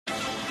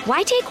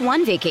Why take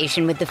one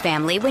vacation with the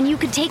family when you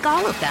could take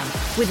all of them?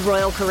 With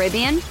Royal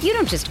Caribbean, you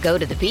don't just go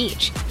to the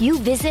beach. You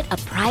visit a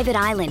private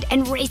island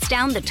and race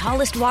down the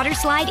tallest water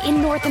slide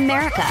in North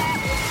America.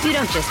 You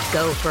don't just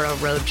go for a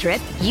road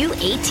trip. You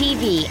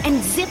ATV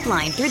and zip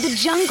line through the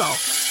jungle.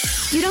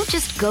 You don't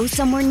just go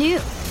somewhere new.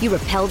 You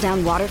rappel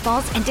down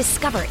waterfalls and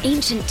discover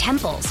ancient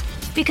temples.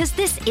 Because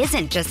this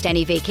isn't just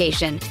any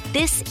vacation.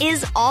 This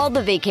is all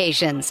the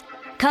vacations.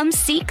 Come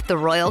seek the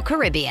Royal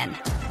Caribbean.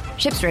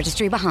 Ships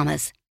Registry,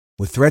 Bahamas.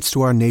 With threats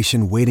to our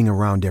nation waiting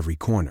around every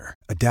corner,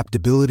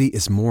 adaptability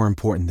is more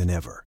important than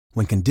ever.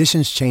 When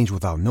conditions change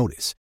without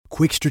notice,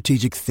 quick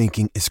strategic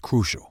thinking is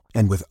crucial.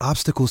 And with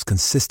obstacles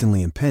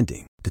consistently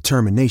impending,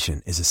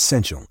 determination is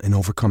essential in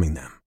overcoming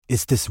them.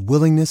 It's this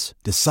willingness,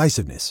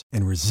 decisiveness,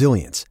 and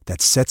resilience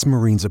that sets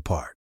Marines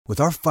apart. With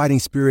our fighting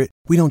spirit,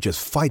 we don't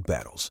just fight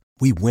battles,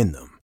 we win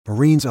them.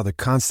 Marines are the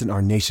constant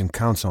our nation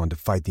counts on to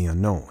fight the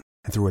unknown.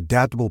 And through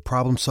adaptable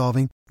problem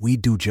solving, we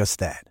do just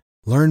that.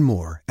 Learn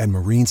more at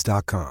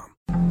marines.com.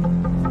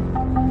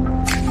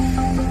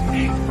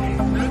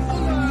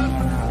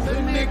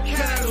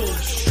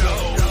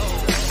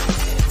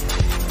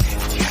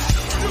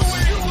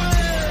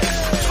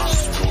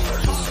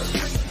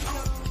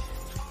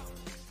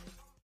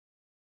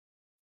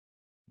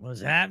 What's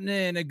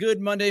happening? A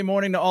good Monday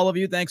morning to all of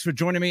you. Thanks for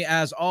joining me.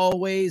 As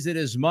always, it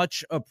is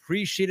much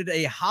appreciated.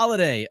 A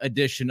holiday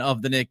edition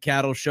of the Nick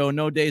Cattle Show.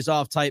 No days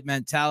off type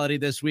mentality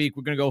this week.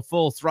 We're going to go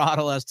full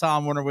throttle, as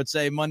Tom Werner would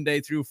say,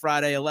 Monday through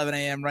Friday, 11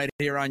 a.m. right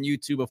here on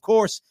YouTube. Of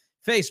course,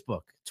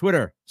 Facebook,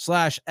 Twitter,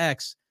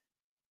 /X,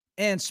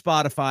 and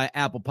Spotify,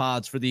 Apple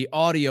Pods for the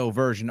audio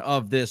version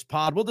of this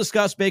pod. We'll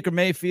discuss Baker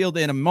Mayfield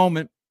in a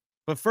moment.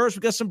 But first,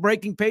 we got some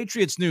breaking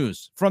Patriots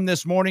news from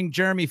this morning.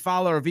 Jeremy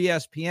Fowler of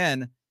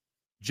ESPN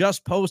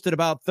just posted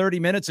about 30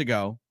 minutes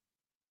ago.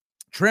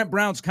 Trent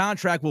Brown's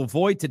contract will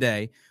void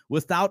today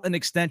without an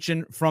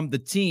extension from the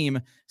team,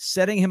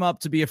 setting him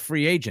up to be a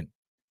free agent.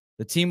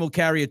 The team will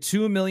carry a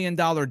 $2 million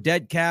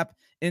dead cap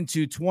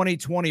into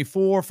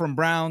 2024 from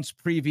Brown's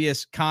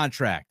previous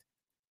contract.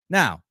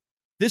 Now,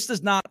 this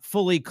does not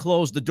fully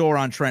close the door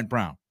on Trent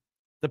Brown.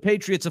 The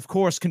Patriots, of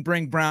course, can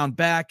bring Brown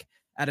back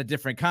at a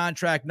different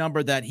contract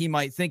number that he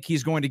might think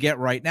he's going to get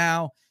right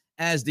now.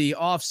 As the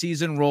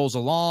offseason rolls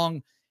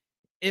along,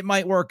 it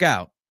might work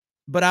out,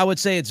 but I would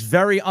say it's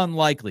very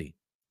unlikely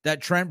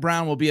that Trent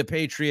Brown will be a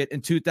Patriot in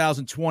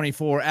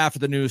 2024 after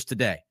the news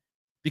today.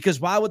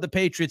 Because why would the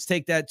Patriots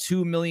take that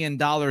 $2 million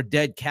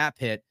dead cap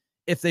hit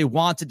if they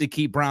wanted to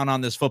keep Brown on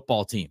this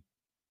football team?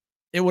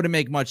 It wouldn't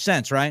make much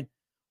sense, right?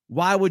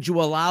 Why would you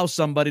allow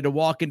somebody to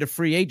walk into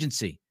free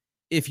agency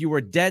if you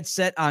were dead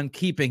set on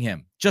keeping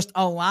him? Just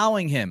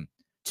allowing him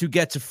to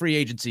get to free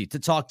agency, to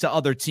talk to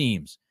other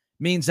teams,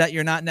 means that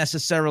you're not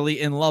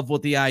necessarily in love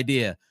with the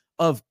idea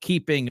of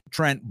keeping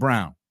Trent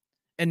Brown.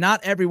 And not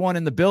everyone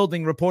in the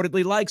building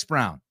reportedly likes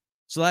Brown.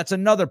 So that's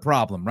another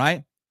problem,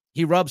 right?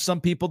 He rubs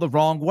some people the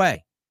wrong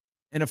way.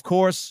 And of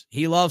course,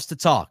 he loves to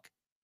talk.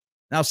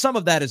 Now, some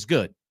of that is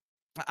good.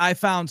 I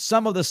found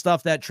some of the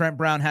stuff that Trent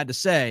Brown had to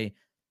say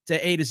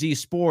to A to Z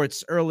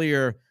Sports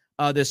earlier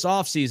this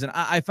offseason.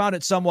 I found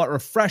it somewhat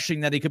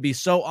refreshing that he could be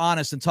so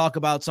honest and talk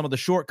about some of the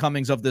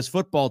shortcomings of this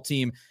football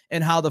team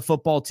and how the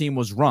football team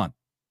was run.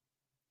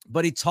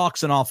 But he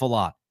talks an awful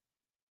lot.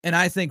 And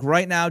I think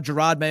right now,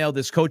 Gerard Mayo,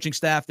 this coaching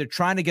staff, they're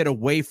trying to get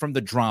away from the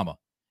drama.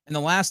 And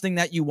the last thing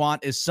that you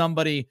want is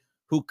somebody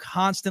who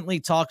constantly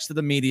talks to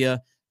the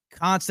media,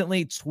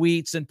 constantly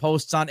tweets and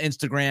posts on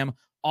Instagram,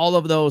 all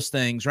of those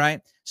things,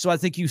 right? So I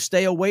think you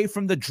stay away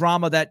from the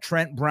drama that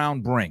Trent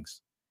Brown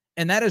brings.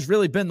 And that has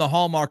really been the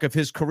hallmark of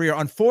his career,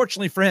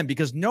 unfortunately for him,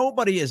 because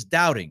nobody is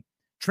doubting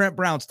Trent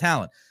Brown's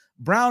talent.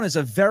 Brown is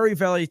a very,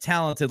 very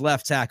talented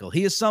left tackle.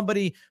 He is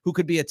somebody who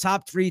could be a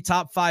top 3,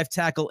 top 5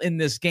 tackle in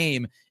this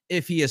game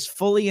if he is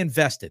fully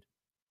invested.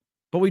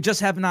 But we just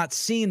have not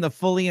seen the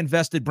fully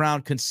invested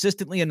Brown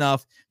consistently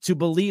enough to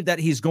believe that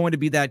he's going to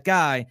be that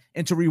guy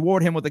and to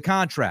reward him with a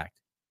contract.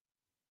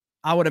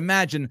 I would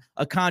imagine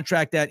a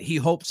contract that he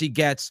hopes he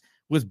gets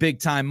with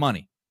big-time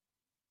money.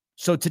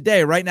 So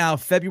today, right now,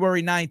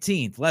 February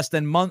 19th, less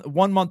than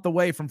 1 month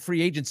away from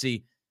free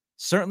agency,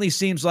 certainly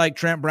seems like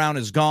Trent Brown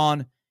is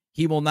gone.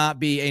 He will not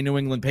be a New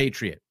England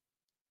Patriot,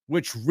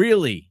 which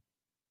really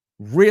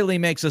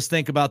makes us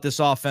think about this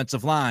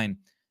offensive line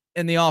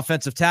in the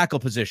offensive tackle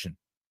position.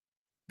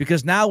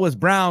 Because now with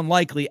Brown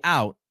likely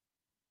out,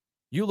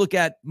 you look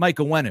at Mike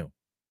Onwenu,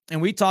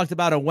 and we talked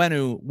about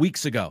Onwenu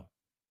weeks ago.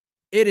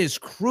 It is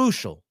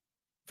crucial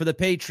for the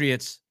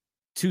Patriots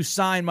to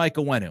sign Mike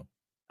Onwenu.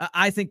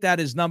 I think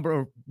that is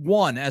number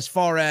one as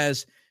far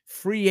as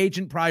free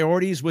agent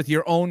priorities with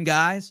your own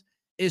guys,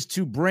 is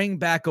to bring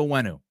back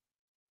Onwenu.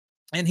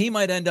 And he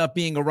might end up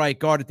being a right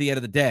guard at the end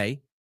of the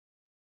day.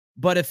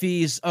 But if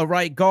he's a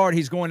right guard,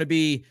 he's going to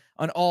be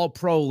an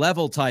all-pro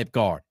level type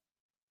guard.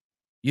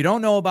 You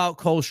don't know about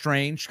Cole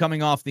Strange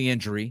coming off the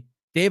injury.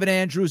 David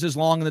Andrews is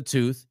long in the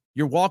tooth.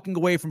 You're walking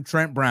away from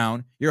Trent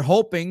Brown. You're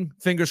hoping,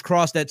 fingers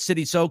crossed, that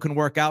City So can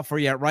work out for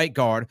you at right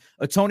guard.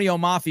 Antonio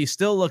Mafi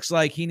still looks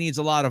like he needs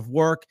a lot of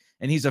work,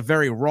 and he's a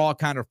very raw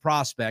kind of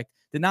prospect.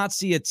 Did not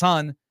see a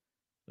ton.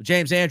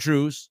 James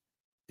Andrews,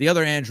 the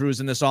other Andrews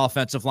in this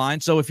offensive line.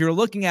 So if you're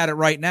looking at it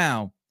right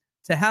now,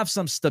 to have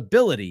some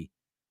stability,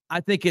 I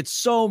think it's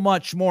so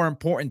much more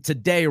important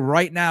today,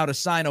 right now, to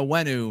sign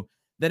Onwenu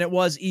than it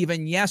was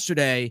even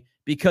yesterday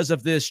because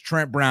of this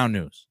Trent Brown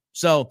news.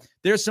 So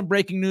there's some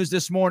breaking news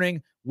this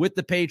morning with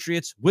the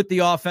Patriots, with the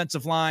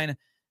offensive line.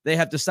 They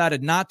have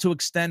decided not to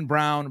extend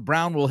Brown.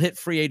 Brown will hit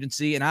free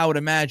agency, and I would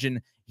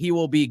imagine he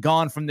will be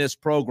gone from this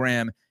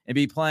program and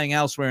be playing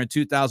elsewhere in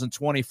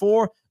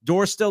 2024.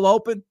 Door's still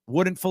open.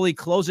 Wouldn't fully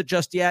close it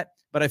just yet,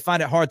 but I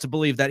find it hard to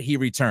believe that he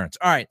returns.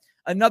 All right,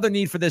 another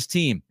need for this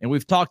team, and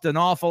we've talked an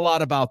awful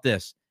lot about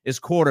this, is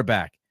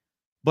quarterback.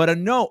 But a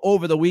note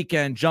over the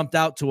weekend jumped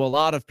out to a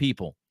lot of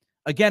people.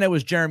 Again, it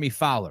was Jeremy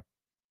Fowler.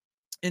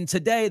 And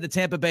today, the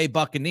Tampa Bay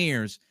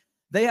Buccaneers,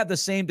 they have the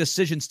same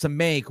decisions to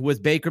make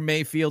with Baker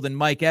Mayfield and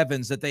Mike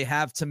Evans that they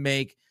have to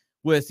make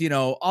with,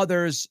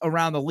 others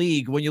around the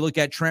league when you look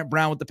at Trent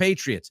Brown with the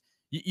Patriots.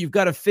 You've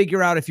got to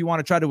figure out if you want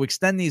to try to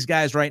extend these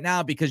guys right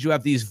now because you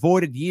have these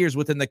voided years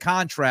within the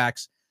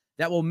contracts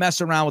that will mess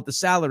around with the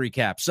salary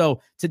cap.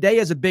 So today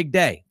is a big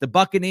day. The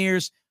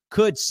Buccaneers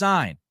could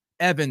sign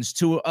Evans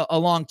to a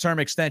long-term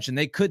extension.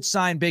 They could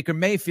sign Baker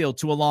Mayfield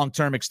to a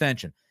long-term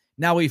extension.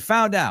 Now we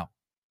found out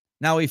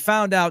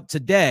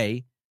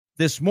today,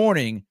 this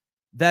morning,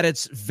 that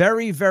it's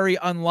very, very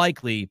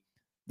unlikely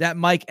that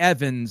Mike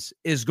Evans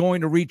is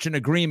going to reach an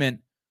agreement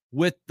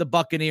with the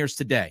Buccaneers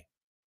today.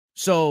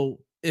 So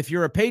if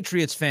you're a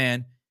Patriots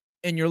fan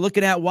and you're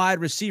looking at wide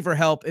receiver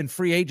help in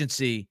free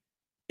agency,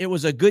 it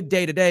was a good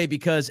day today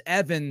because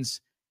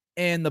Evans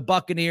and the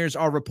Buccaneers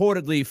are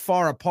reportedly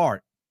far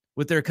apart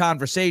with their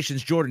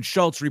conversations. Jordan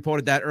Schultz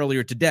reported that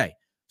earlier today.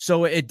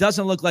 So it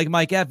doesn't look like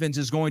Mike Evans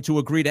is going to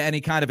agree to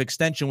any kind of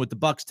extension with the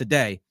Bucs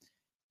today.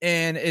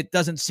 And it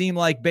doesn't seem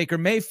like Baker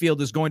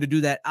Mayfield is going to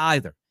do that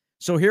either.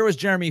 So here was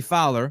Jeremy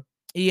Fowler,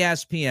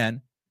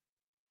 ESPN,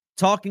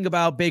 talking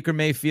about Baker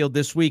Mayfield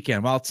this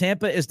weekend. While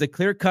Tampa is the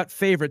clear-cut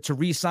favorite to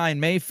re-sign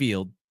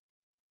Mayfield,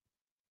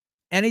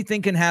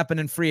 anything can happen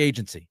in free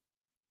agency.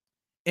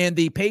 And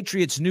the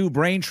Patriots' new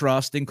brain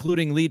trust,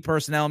 including lead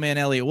personnel man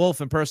Elliott Wolf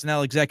and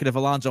personnel executive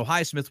Alonzo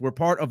Highsmith, were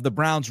part of the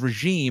Browns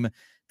regime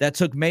that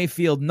took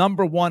Mayfield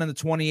number 1 in the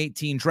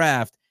 2018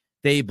 draft.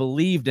 They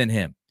believed in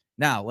him.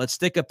 Now, let's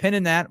stick a pin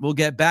in that. We'll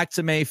get back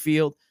to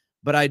Mayfield,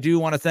 but I do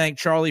want to thank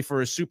Charlie for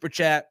his super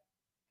chat.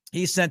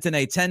 He sent in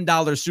a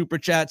 $10 super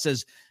chat,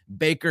 says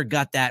Baker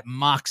got that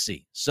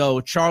moxie. So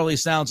Charlie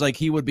sounds like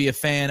he would be a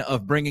fan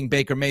of bringing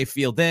Baker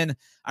Mayfield in.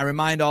 I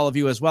remind all of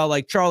you as well,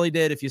 like Charlie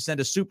did, if you send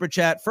a super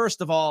chat,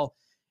 first of all,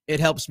 it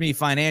helps me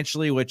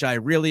financially, which I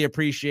really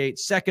appreciate.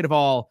 Second of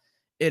all,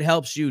 it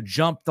helps you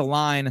jump the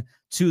line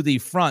to the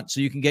front so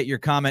you can get your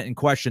comment and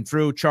question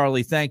through.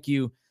 Charlie, thank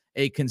you.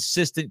 A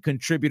consistent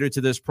contributor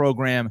to this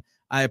program.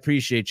 I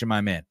appreciate you,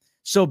 my man.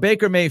 So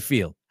Baker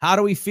Mayfield, how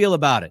do we feel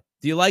about it?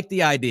 Do you like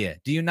the idea?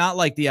 Do you not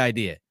like the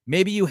idea?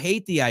 Maybe you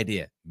hate the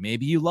idea.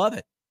 Maybe you love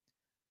it.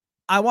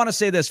 I want to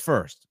say this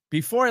first.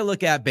 Before I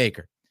look at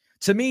Baker,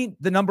 to me,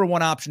 the number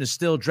one option is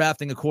still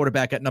drafting a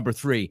quarterback at number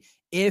 3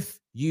 if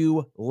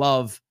you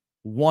love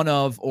one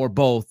of or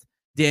both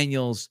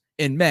Daniels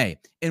and May.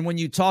 And when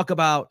you talk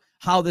about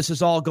how this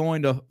is all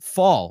going to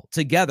fall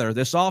together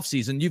this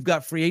offseason, you've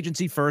got free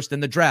agency first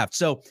and the draft.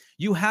 So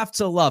you have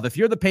to love, if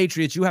you're the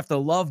Patriots, you have to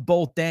love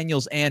both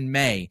Daniels and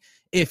May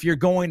if you're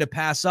going to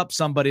pass up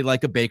somebody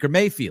like a Baker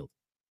Mayfield.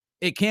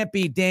 It can't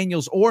be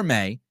Daniels or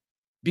May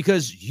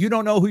because you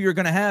don't know who you're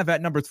going to have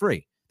at number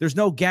 3. There's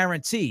no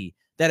guarantee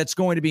that it's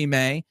going to be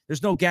May.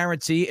 There's no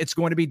guarantee it's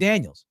going to be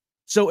Daniels.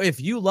 So if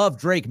you love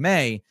Drake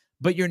May,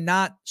 but you're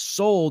not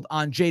sold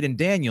on Jaden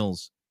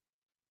Daniels,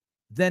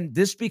 then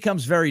this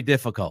becomes very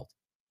difficult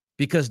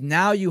because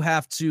now you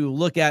have to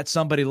look at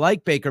somebody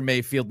like Baker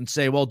Mayfield and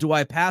say, well, do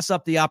I pass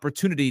up the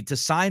opportunity to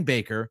sign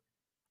Baker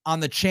on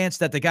the chance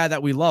that the guy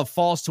that we love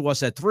falls to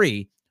us at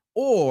 3,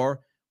 or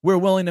we're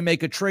willing to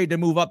make a trade to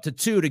move up to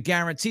 2 to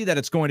guarantee that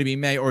it's going to be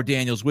May or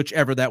Daniels,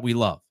 whichever that we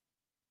love.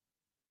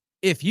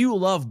 If you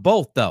love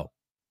both, though,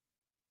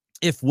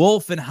 if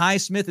Wolf and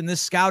Highsmith and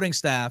this scouting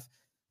staff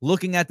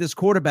looking at this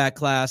quarterback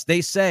class,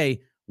 they say,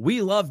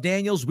 we love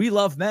Daniels, we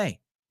love May.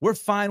 We're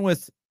fine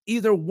with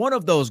either one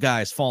of those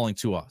guys falling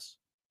to us.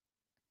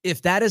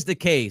 If that is the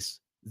case,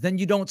 then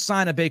you don't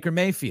sign a Baker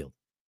Mayfield.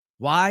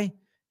 Why?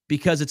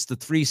 Because it's the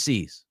 3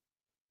 C's.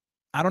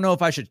 I don't know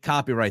if I should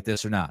copyright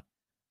this or not,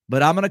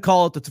 but I'm going to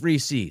call it the 3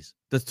 C's.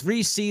 The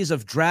 3 C's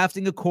of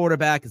drafting a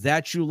quarterback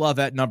that you love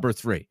at number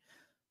 3.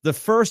 The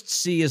first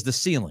C is the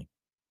ceiling.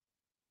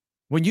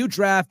 When you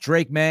draft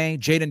Drake May,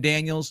 Jaden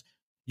Daniels,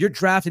 you're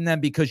drafting them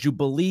because you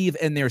believe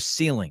in their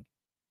ceiling.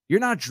 You're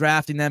not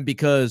drafting them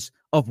because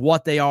of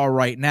what they are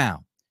right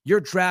now. You're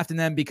drafting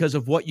them because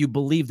of what you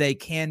believe they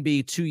can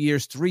be 2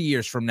 years, 3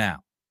 years from now.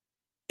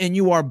 And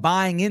you are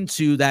buying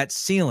into that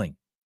ceiling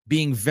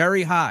being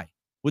very high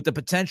with the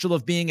potential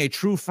of being a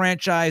true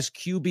franchise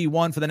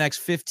QB1 for the next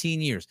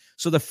 15 years.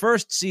 So the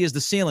first C is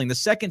the ceiling. The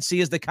second C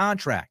is the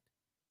contract.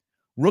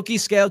 Rookie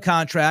scale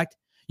contract.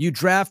 You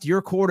draft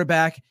your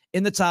quarterback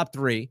in the top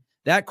 3.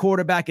 That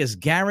quarterback is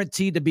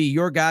guaranteed to be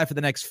your guy for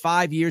the next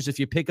 5 years if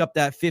you pick up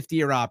that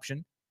 50-year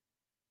option.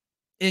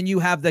 And you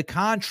have the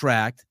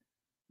contract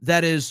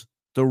that is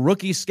the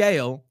rookie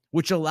scale,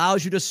 which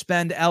allows you to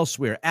spend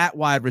elsewhere at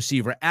wide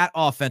receiver, at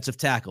offensive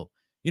tackle.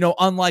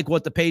 Unlike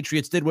what the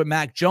Patriots did with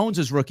Mac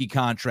Jones's rookie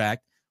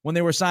contract when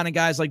they were signing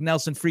guys like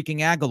Nelson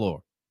freaking Aguilar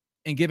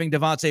and giving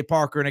Devontae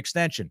Parker an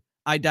extension.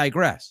 I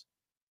digress.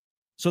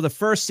 So the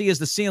first C is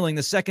the ceiling.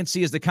 The second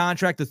C is the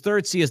contract. The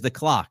third C is the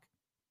clock.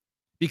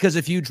 Because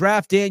if you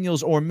draft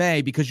Daniels or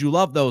May because you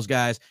love those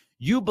guys,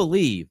 you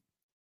believe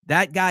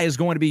that guy is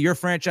going to be your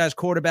franchise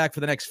quarterback for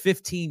the next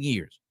 15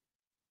 years.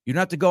 You don't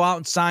have to go out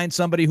and sign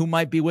somebody who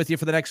might be with you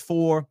for the next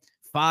 4,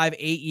 5,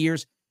 8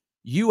 years.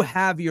 You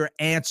have your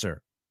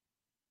answer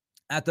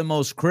at the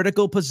most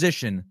critical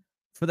position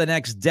for the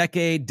next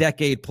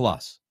decade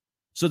plus.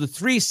 So the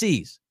 3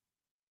 C's,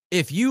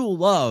 if you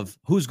love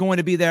who's going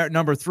to be there at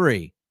number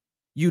 3,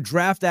 you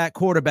draft that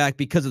quarterback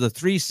because of the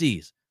 3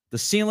 C's, the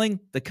ceiling,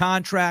 the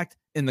contract,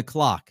 and the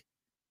clock.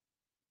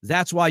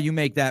 That's why you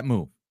make that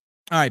move.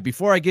 All right,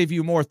 before I give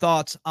you more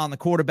thoughts on the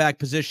quarterback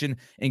position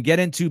and get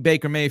into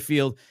Baker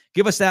Mayfield,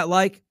 give us that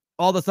like.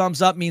 All the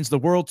thumbs up means the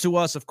world to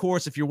us. Of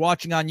course, if you're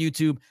watching on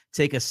YouTube,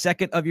 take a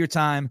second of your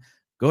time,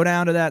 go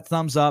down to that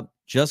thumbs up,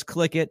 just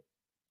click it,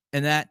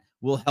 and that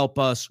will help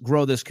us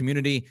grow this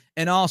community.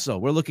 And also,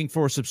 we're looking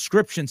for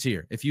subscriptions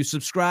here. If you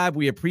subscribe,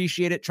 we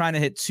appreciate it. Trying to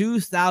hit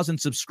 2,000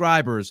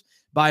 subscribers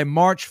by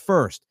March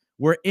 1st.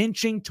 We're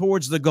inching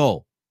towards the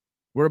goal.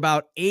 We're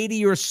about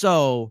 80 or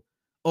so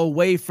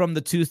away from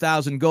the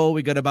 2,000 goal.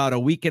 We got about a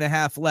week and a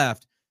half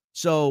left.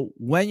 So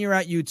when you're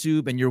at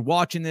YouTube and you're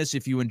watching this,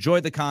 if you enjoy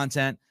the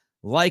content,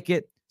 like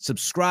it,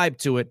 subscribe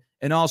to it,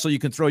 and also you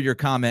can throw your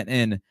comment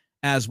in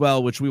as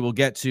well, which we will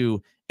get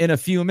to in a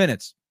few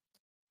minutes.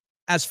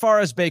 As far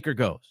as Baker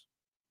goes,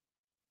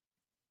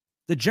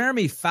 the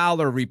Jeremy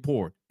Fowler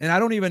report, and I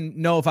don't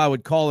even know if I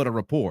would call it a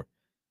report.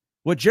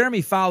 What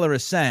Jeremy Fowler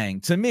is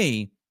saying to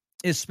me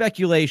is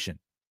speculation.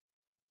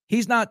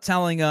 He's not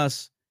telling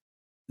us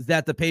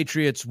that the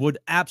Patriots would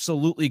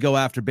absolutely go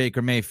after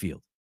Baker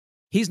Mayfield.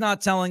 He's not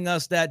telling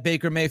us that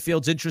Baker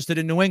Mayfield's interested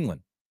in New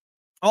England.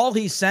 All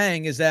he's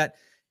saying is that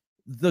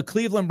the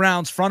Cleveland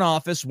Browns front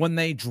office, when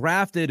they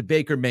drafted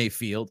Baker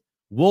Mayfield,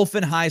 Wolf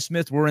and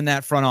Highsmith were in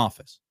that front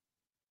office.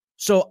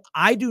 So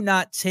I do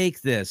not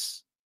take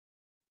this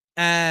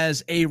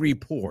as a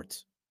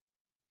report.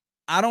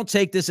 I don't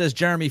take this as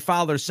Jeremy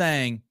Fowler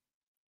saying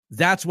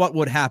that's what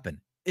would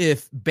happen.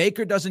 If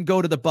Baker doesn't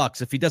go to the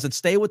Bucs, if he doesn't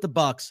stay with the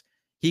Bucs,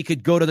 he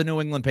could go to the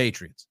New England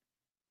Patriots.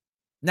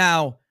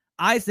 Now,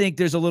 I think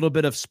there's a little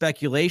bit of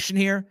speculation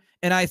here,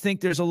 and I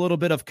think there's a little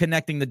bit of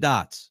connecting the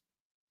dots.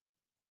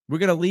 We're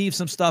going to leave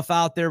some stuff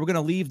out there. We're going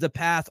to leave the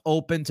path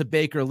open to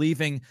Baker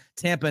leaving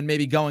Tampa and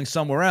maybe going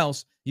somewhere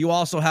else. You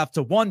also have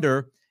to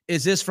wonder,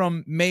 is this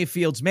from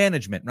Mayfield's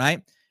management,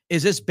 right?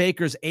 Is this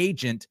Baker's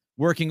agent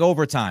working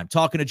overtime,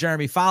 talking to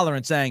Jeremy Fowler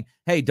and saying,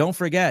 hey, don't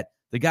forget,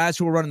 the guys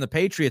who are running the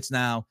Patriots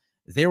now,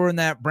 they were in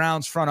that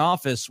Browns front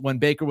office when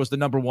Baker was the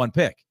number 1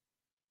 pick.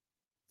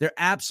 There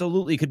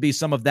absolutely could be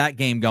some of that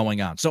game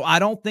going on. So I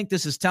don't think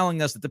this is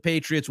telling us that the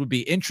Patriots would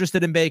be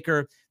interested in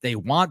Baker, they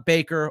want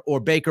Baker, or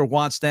Baker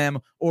wants them,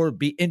 or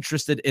be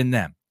interested in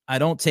them. I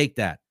don't take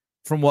that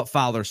from what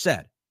Fowler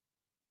said.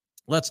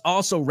 Let's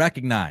also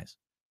recognize,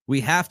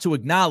 we have to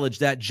acknowledge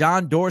that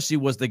John Dorsey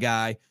was the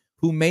guy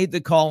who made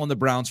the call in the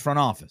Browns front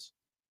office.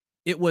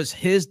 It was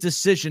his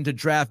decision to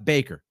draft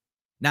Baker.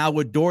 Now,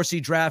 would Dorsey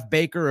draft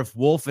Baker if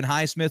Wolf and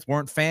Highsmith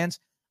weren't fans?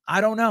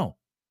 I don't know.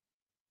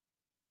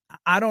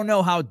 I don't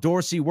know how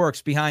Dorsey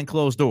works behind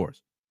closed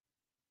doors.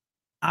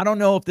 I don't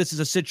know if this is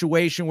a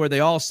situation where they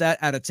all sat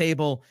at a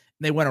table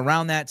and they went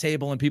around that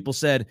table and people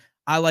said,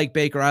 I like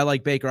Baker, I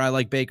like Baker, I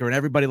like Baker, and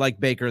everybody liked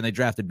Baker and they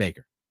drafted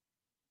Baker.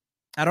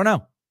 I don't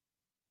know.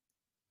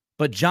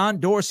 But John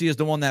Dorsey is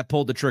the one that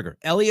pulled the trigger.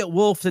 Elliott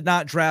Wolf did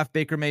not draft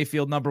Baker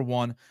Mayfield number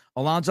 1.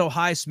 Alonzo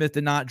Highsmith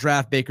did not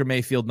draft Baker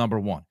Mayfield number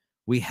 1.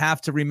 We have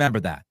to remember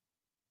that.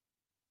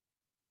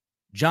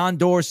 John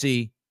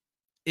Dorsey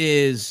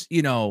is,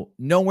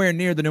 nowhere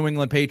near the New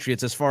England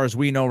Patriots as far as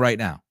we know right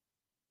now,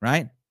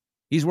 right?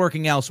 He's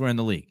working elsewhere in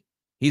the league.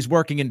 He's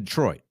working in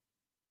Detroit.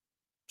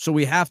 So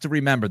we have to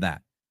remember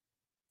that.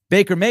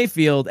 Baker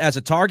Mayfield as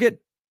a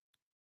target,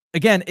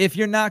 again, if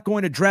you're not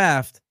going to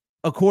draft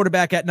a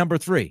quarterback at number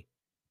 3,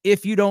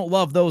 if you don't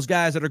love those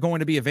guys that are going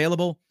to be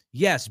available,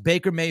 yes,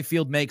 Baker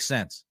Mayfield makes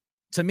sense.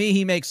 To me,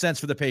 he makes sense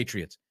for the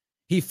Patriots.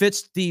 He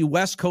fits the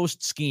West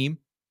Coast scheme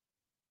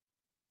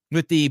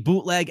with the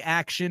bootleg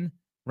action,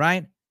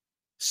 right?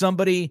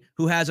 Somebody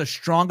who has a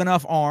strong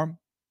enough arm.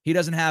 He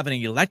doesn't have an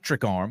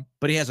electric arm,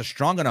 but he has a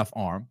strong enough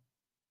arm.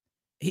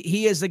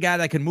 He is the guy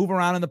that can move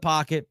around in the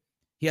pocket.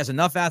 He has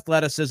enough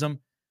athleticism.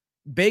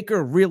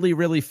 Baker really,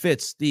 really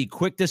fits the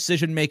quick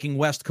decision-making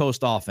West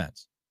Coast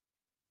offense.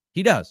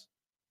 He does.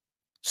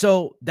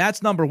 So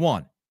that's number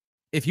 1.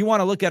 If you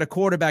want to look at a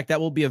quarterback that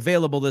will be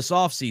available this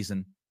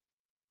offseason,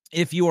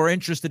 if you are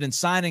interested in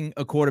signing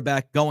a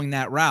quarterback going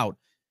that route,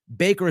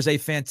 Baker is a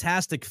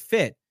fantastic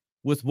fit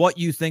with what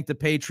you think the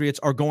Patriots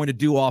are going to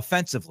do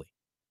offensively.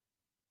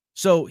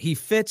 So he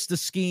fits the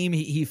scheme.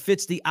 He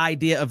fits the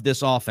idea of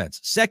this offense.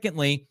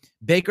 Secondly,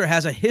 Baker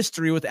has a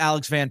history with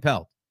Alex Van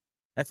Pelt.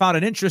 I found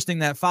it interesting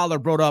that Fowler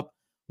brought up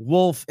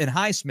Wolf and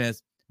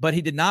Highsmith, but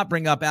he did not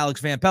bring up Alex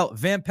Van Pelt.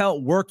 Van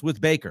Pelt worked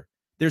with Baker.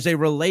 There's a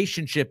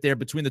relationship there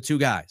between the two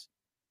guys.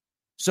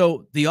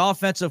 So the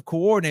offensive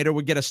coordinator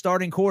would get a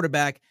starting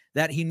quarterback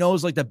that he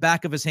knows like the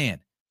back of his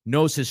hand,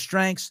 knows his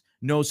strengths,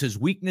 knows his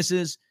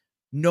weaknesses,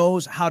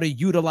 knows how to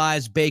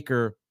utilize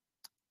Baker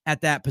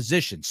at that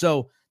position.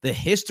 So the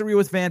history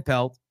with Van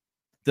Pelt,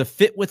 the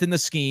fit within the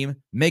scheme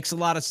makes a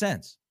lot of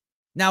sense.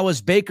 Now,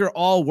 is Baker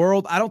all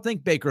world? I don't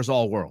think Baker's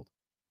all world.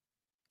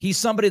 He's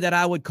somebody that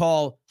I would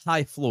call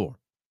high floor,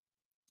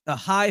 a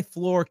high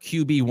floor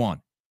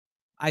QB1.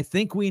 I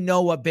think we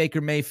know what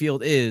Baker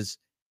Mayfield is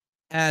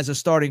as a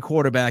starting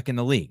quarterback in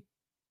the league.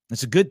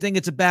 It's a good thing.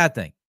 It's a bad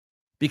thing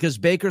because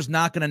Baker's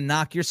not going to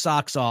knock your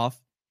socks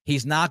off.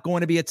 He's not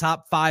going to be a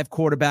top 5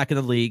 quarterback in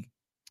the league.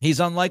 He's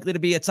unlikely to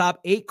be a top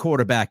 8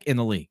 quarterback in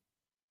the league.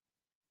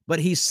 But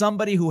he's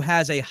somebody who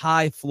has a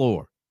high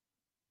floor.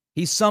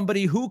 He's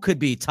somebody who could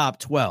be top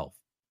 12,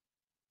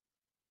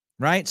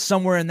 right?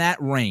 Somewhere in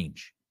that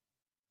range.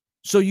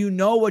 So you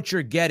know what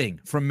you're getting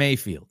from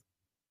Mayfield.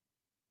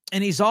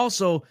 And he's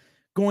also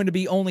going to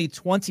be only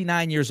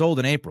 29 years old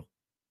in April.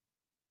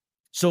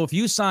 So if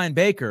you sign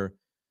Baker,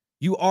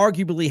 you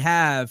arguably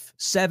have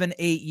 7-8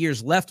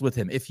 years left with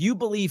him. If you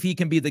believe he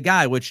can be the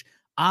guy, which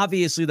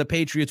obviously the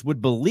Patriots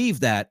would believe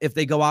that if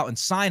they go out and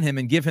sign him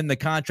and give him the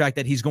contract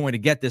that he's going to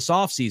get this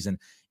offseason,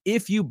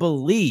 if you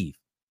believe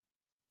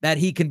that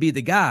he can be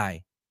the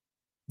guy,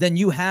 then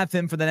you have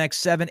him for the next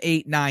 7,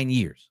 8, 9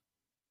 years.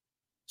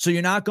 So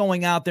you're not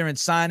going out there and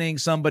signing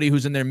somebody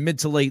who's in their mid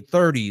to late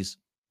 30s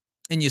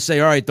and you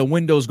say, all right, the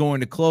window's going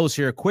to close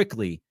here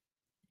quickly.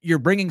 You're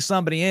bringing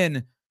somebody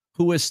in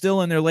who is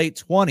still in their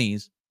late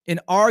 20s and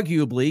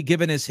arguably,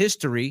 given his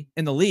history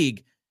in the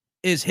league,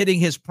 is hitting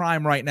his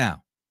prime right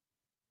now.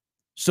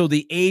 So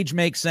the age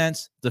makes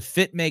sense, the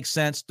fit makes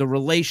sense, the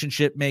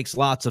relationship makes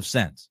lots of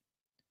sense.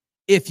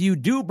 If you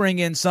do bring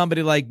in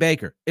somebody like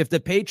Baker, if the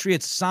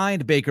Patriots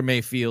signed Baker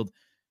Mayfield,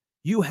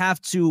 you have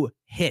to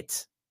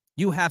hit,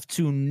 you have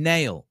to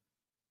nail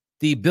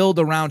the build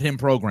around him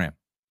program.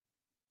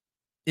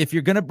 If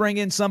you're going to bring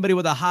in somebody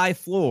with a high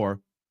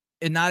floor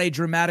and not a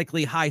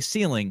dramatically high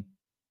ceiling,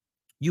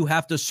 you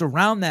have to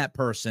surround that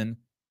person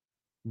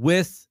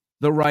with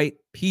the right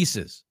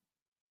pieces.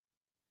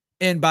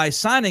 And by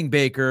signing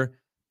Baker,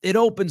 it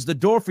opens the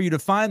door for you to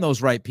find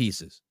those right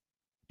pieces.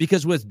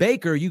 Because with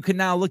Baker, you can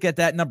now look at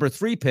that number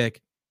 3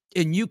 pick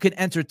and you can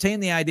entertain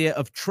the idea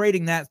of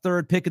trading that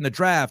 3rd pick in the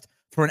draft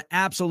for an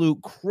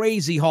absolute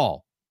crazy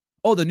haul.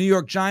 Oh, the New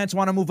York Giants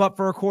want to move up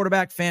for a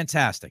quarterback?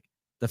 Fantastic.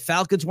 The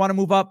Falcons want to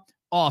move up?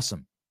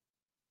 Awesome.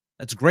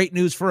 That's great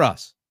news for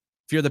us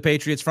if you're the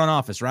Patriots front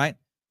office, right?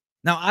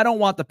 Now, I don't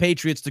want the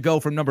Patriots to go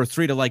from number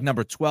 3 to like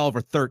number 12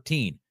 or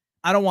 13.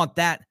 I don't want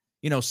that,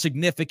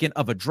 significant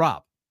of a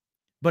drop.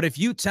 But if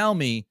you tell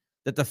me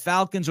that the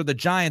Falcons or the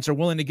Giants are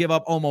willing to give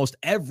up almost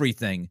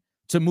everything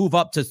to move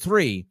up to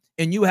 3,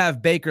 and you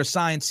have Baker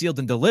signed, sealed,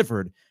 and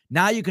delivered,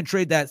 now you can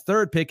trade that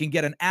 3rd pick and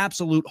get an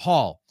absolute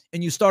haul.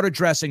 And you start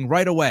addressing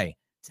right away.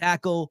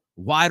 Tackle,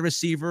 wide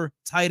receiver,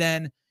 tight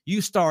end.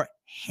 You start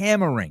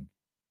hammering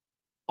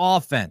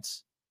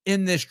offense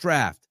in this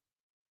draft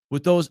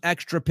with those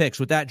extra picks,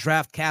 with that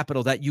draft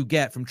capital that you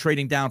get from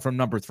trading down from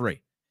number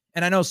 3.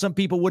 And I know some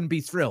people wouldn't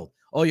be thrilled.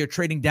 Oh, you're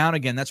trading down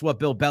again. That's what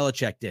Bill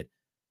Belichick did.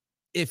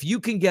 If you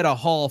can get a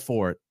haul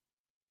for it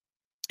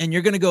and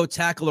you're going to go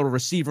tackle a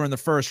receiver in the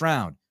 1st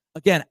round,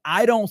 again,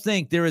 I don't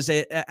think there is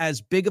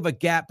as big of a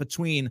gap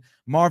between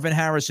Marvin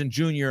Harrison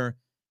Jr.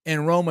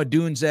 and Rome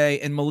Odunze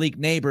and Malik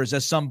Neighbors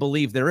as some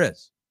believe there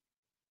is.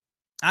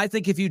 I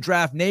think if you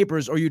draft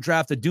Neighbors or you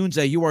draft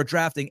Odunze, you are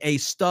drafting a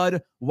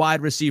stud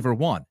wide receiver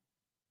 1.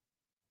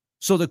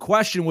 So the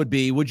question would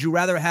be, would you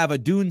rather have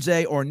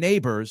Odunze or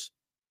Neighbors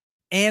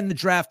and the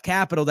draft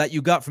capital that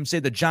you got from, say,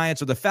 the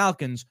Giants or the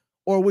Falcons,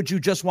 or would you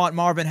just want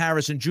Marvin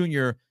Harrison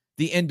Jr.,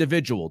 the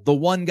individual, the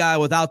one guy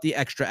without the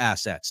extra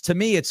assets? To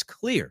me, it's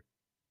clear.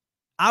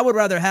 I would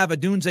rather have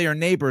Odunze or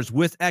Neighbors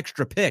with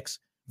extra picks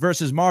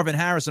versus Marvin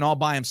Harrison all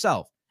by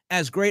himself,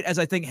 as great as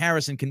I think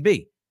Harrison can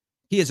be.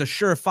 He is a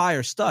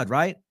surefire stud,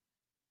 right?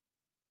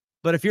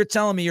 But if you're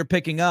telling me you're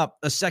picking up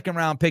a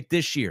 2nd-round pick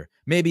this year,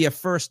 maybe a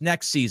 1st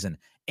next season,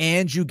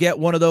 and you get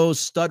one of those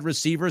stud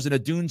receivers in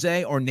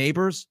Odunze or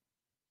Neighbors,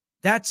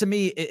 that to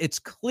me, it's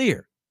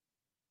clear.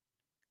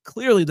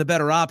 Clearly the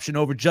better option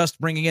over just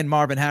bringing in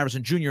Marvin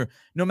Harrison Jr.,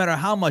 no matter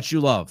how much you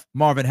love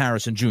Marvin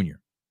Harrison Jr.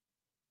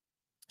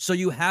 So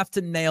you have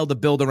to nail the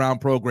build-around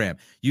program.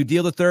 You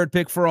deal the 3rd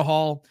pick for a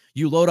haul.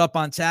 You load up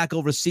on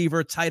tackle,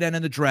 receiver, tight end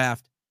in the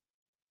draft.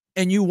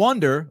 And you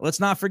wonder, let's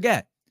not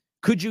forget,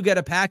 could you get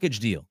a package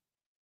deal?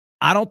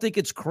 I don't think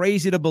it's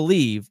crazy to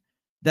believe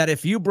that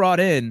if you brought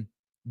in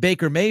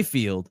Baker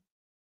Mayfield,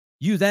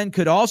 you then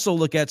could also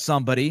look at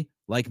somebody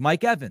like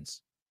Mike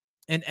Evans.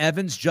 And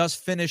Evans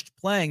just finished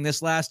playing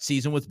this last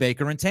season with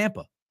Baker in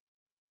Tampa.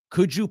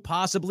 Could you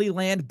possibly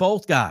land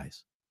both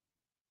guys?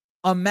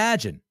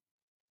 Imagine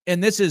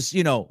And this is,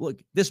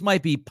 look, this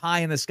might be pie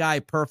in the sky,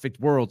 perfect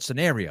world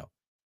scenario.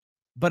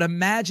 But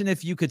imagine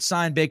if you could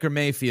sign Baker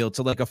Mayfield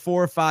to like a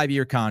 4 or 5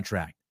 year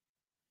contract.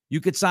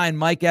 You could sign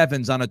Mike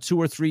Evans on a 2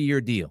 or 3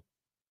 year deal,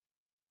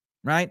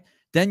 right?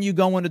 Then you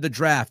go into the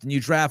draft and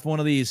you draft one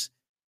of these,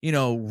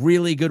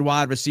 really good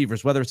wide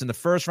receivers, whether it's in the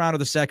first round or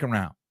the second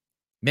round.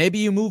 Maybe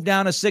you move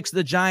down to 6 of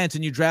the Giants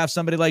and you draft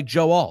somebody like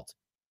Joe Alt.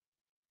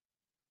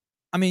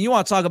 I mean, you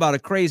want to talk about a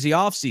crazy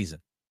offseason.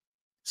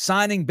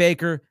 Signing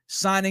Baker,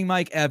 signing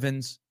Mike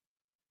Evans,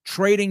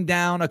 trading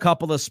down a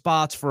couple of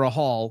spots for a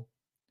haul,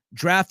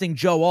 drafting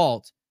Joe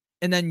Alt,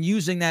 and then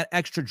using that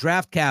extra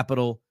draft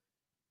capital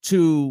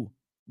to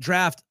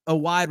draft a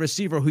wide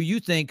receiver who you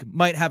think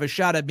might have a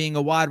shot at being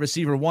a wide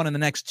receiver 1 in the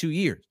next 2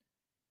 years.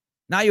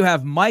 Now you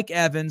have Mike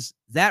Evans,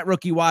 that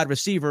rookie wide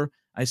receiver.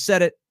 I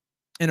said it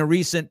in a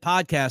recent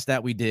podcast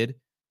that we did.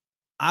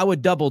 I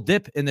would double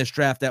dip in this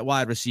draft at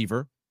wide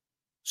receiver.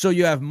 So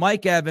you have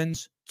Mike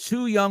Evans,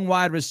 2 young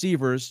wide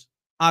receivers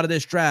out of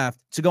this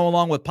draft to go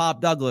along with Pop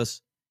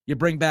Douglas. You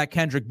bring back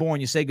Kendrick Bourne.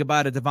 You say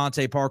goodbye to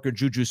Devontae Parker,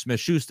 Juju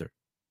Smith-Schuster.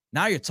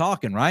 Now you're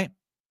talking, right?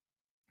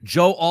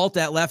 Joe Alt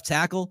at left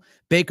tackle,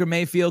 Baker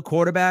Mayfield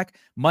quarterback,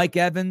 Mike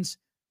Evans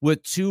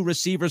with 2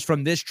 receivers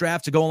from this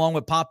draft to go along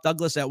with Pop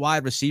Douglas at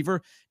wide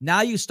receiver.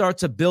 Now you start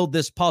to build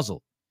this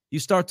puzzle. You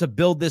start to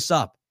build this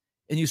up,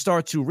 and you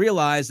start to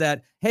realize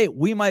that, hey,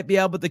 we might be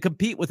able to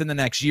compete within the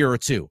next year or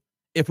 2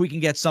 if we can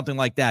get something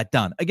like that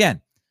done.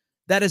 Again,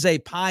 that is a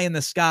pie in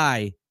the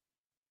sky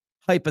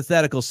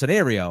hypothetical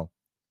scenario,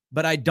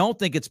 but I don't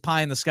think it's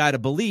pie in the sky to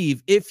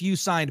believe if you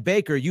signed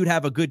Baker, you'd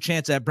have a good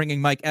chance at bringing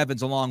Mike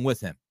Evans along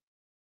with him.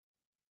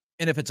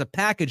 And if it's a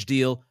package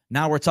deal,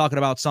 now we're talking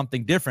about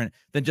something different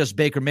than just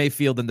Baker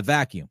Mayfield in the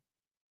vacuum.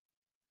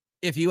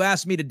 If you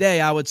ask me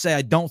today, I would say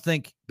I don't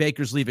think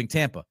Baker's leaving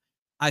Tampa.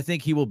 I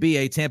think he will be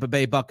a Tampa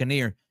Bay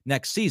Buccaneer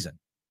next season.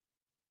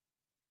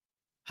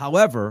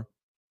 However,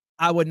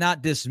 I would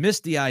not dismiss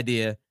the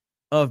idea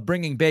of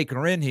bringing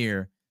Baker in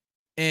here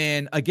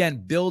and,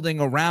 again, building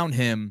around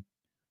him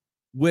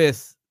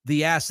with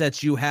the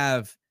assets you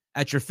have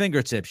at your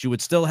fingertips. You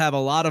would still have a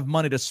lot of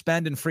money to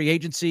spend in free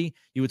agency.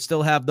 You would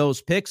still have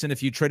those picks. And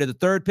if you traded the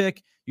 3rd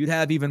pick, you'd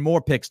have even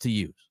more picks to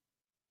use.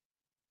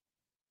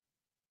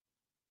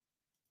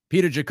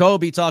 Peter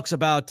Jacoby talks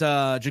about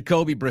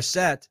Jacoby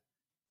Brissett.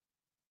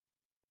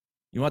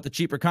 You want the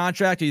cheaper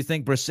contract, or you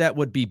think Brissett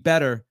would be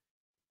better?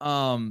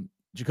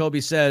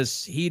 Jacoby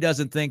says he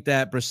doesn't think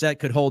that Brissett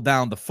could hold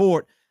down the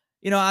fort.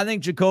 I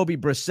think Jacoby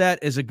Brissett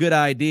is a good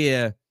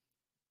idea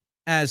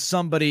as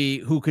somebody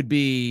who could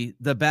be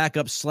the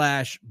backup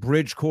 /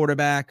 bridge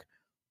quarterback,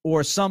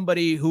 or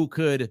somebody who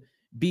could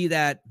be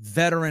that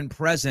veteran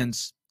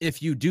presence.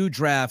 If you do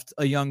draft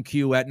a young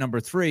Q at number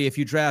 3, if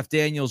you draft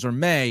Daniels or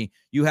May,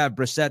 you have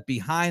Brissett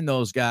behind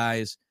those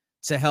guys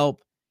to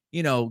help,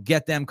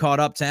 get them caught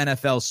up to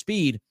NFL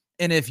speed.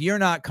 And if you're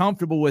not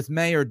comfortable with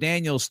May or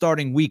Daniels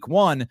starting week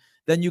 1,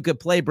 then you could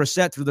play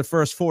Brissett through the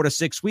first 4 to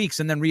 6 weeks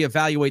and then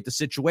reevaluate the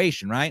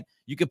situation, right?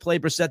 You could play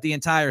Brissett the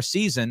entire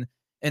season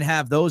and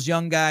have those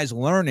young guys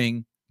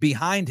learning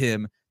behind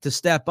him to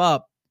step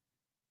up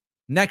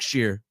next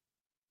year.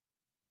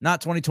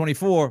 Not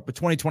 2024, but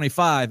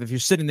 2025. If you're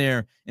sitting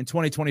there in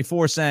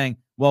 2024 saying,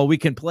 well, we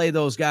can play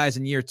those guys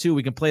in year 2,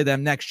 we can play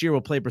them next year,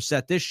 we'll play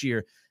Brissett this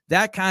year.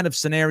 That kind of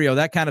scenario,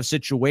 that kind of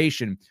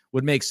situation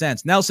would make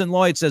sense. Nelson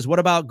Lloyd says, what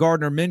about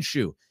Gardner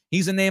Minshew?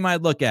 He's a name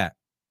I'd look at.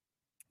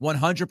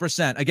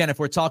 100%. Again, if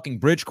we're talking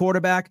bridge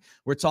quarterback,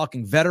 we're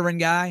talking veteran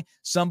guy,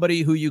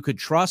 somebody who you could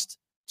trust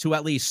to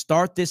at least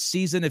start this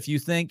season. If you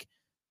think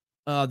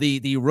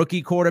the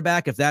rookie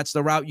quarterback, if that's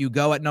the route you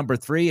go at number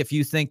 3, if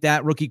you think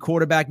that rookie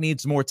quarterback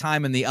needs more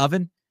time in the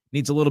oven,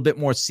 needs a little bit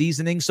more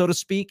seasoning, so to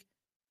speak,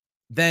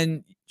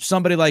 then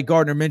somebody like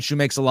Gardner Minshew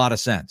makes a lot of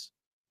sense.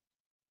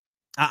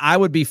 I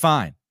would be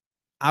fine.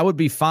 I would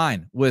be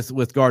fine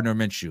with Gardner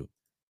Minshew.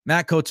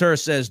 Matt Couture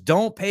says,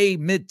 don't pay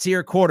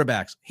mid-tier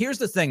quarterbacks. Here's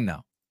the thing,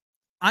 though.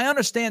 I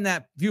understand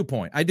that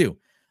viewpoint. I do.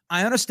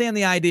 I understand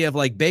the idea of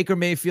like Baker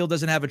Mayfield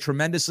doesn't have a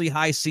tremendously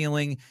high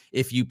ceiling.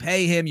 If you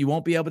pay him, you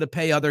won't be able to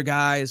pay other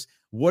guys.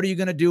 What are you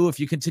going to do if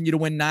you continue to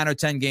win 9 or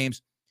 10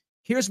 games?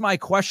 Here's my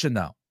question,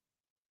 though.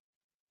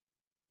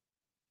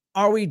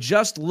 Are we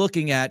just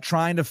looking at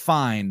trying to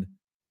find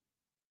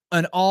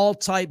an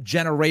all-type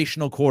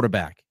generational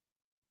quarterback?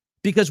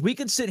 Because we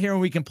can sit here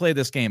and we can play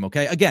this game,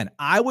 okay? Again,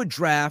 I would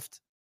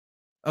draft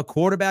a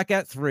quarterback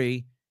at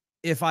 3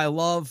 if I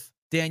love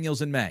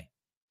Daniels and May.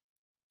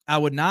 I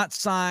would not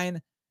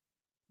sign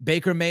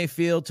Baker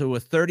Mayfield to a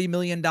 $30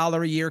 million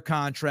a year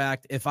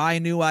contract if I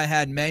knew I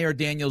had May or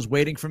Daniels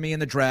waiting for me in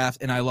the draft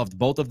and I loved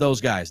both of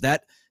those guys.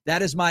 That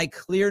is my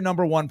clear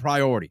number 1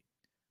 priority.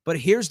 But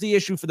here's the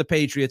issue for the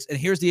Patriots, and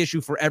here's the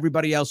issue for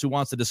everybody else who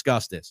wants to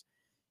discuss this.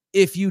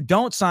 If you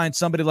don't sign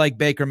somebody like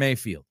Baker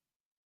Mayfield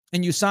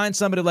and you sign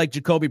somebody like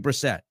Jacoby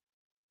Brissett,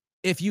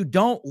 if you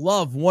don't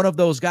love one of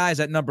those guys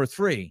at number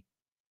 3,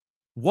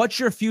 what's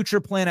your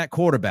future plan at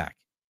quarterback?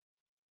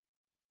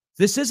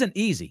 This isn't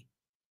easy.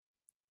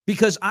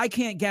 Because I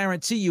can't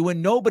guarantee you,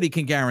 and nobody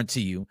can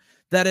guarantee you,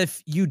 that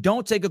if you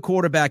don't take a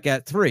quarterback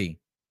at 3,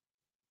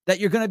 that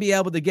you're going to be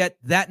able to get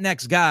that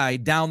next guy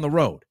down the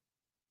road.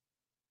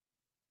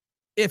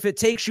 If it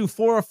takes you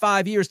 4 or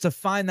 5 years to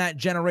find that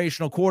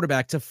generational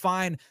quarterback, to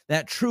find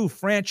that true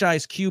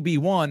franchise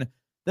QB1,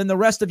 then the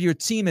rest of your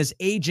team is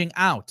aging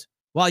out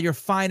while you're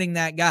finding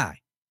that guy.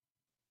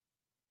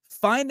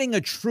 Finding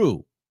a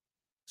true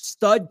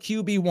stud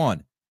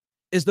QB1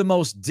 is the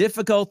most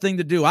difficult thing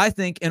to do, I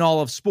think, in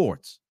all of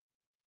sports.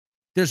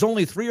 There's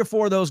only 3 or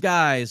 4 of those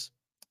guys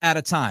at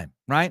a time,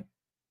 right?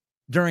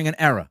 During an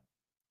era.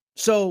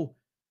 So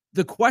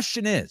the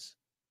question is,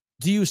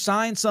 do you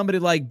sign somebody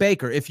like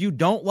Baker? If you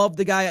don't love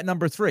the guy at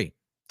number 3,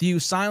 do you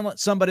sign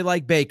somebody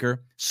like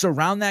Baker,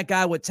 surround that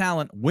guy with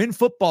talent, win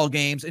football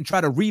games, and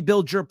try to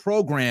rebuild your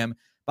program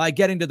by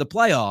getting to the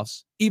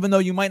playoffs, even though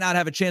you might not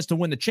have a chance to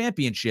win the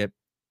championship?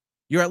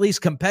 You're at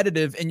least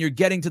competitive and you're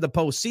getting to the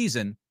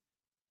postseason.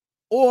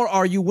 Or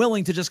are you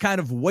willing to just kind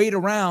of wait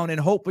around and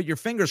hope with your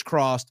fingers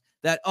crossed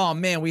that, oh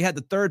man, we had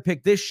the 3rd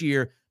pick this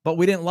year, but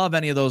we didn't love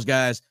any of those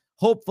guys.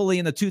 Hopefully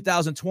in the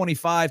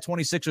 2025,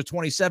 26, or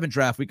 27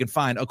 draft, we can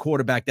find a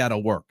quarterback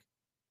that'll work.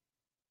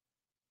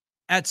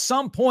 At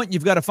some point,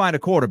 you've got to find a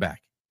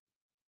quarterback.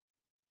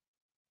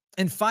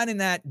 And finding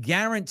that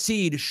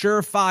guaranteed,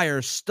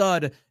 surefire,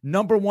 stud,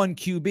 number 1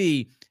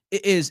 QB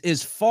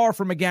is far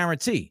from a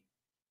guarantee.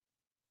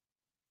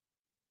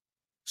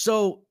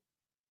 So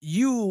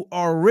you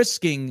are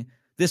risking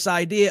this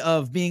idea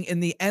of being in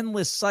the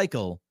endless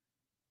cycle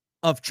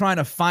of trying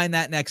to find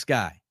that next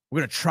guy. We're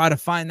going to try to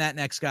find that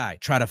next guy,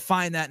 try to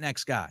find that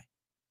next guy.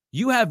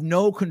 You have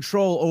no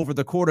control over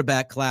the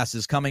quarterback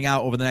classes coming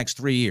out over the next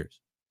 3 years.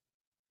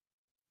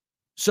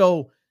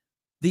 So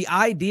the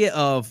idea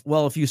of,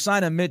 well, if you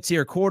sign a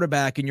mid-tier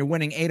quarterback and you're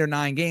winning 8 or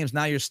 9 games,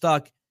 now you're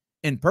stuck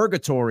in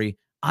purgatory.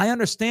 I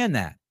understand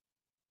that.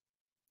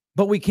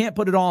 But we can't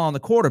put it all on the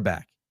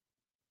quarterback.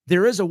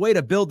 There is a way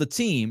to build the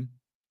team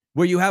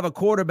where you have a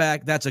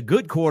quarterback that's a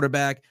good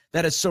quarterback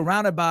that is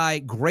surrounded by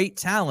great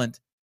talent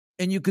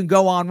and you can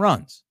go on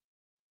runs.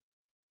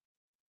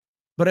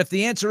 But if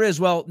the answer is,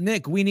 well,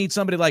 Nick, we need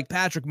somebody like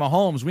Patrick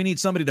Mahomes, we need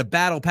somebody to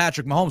battle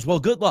Patrick Mahomes, well,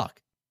 good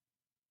luck.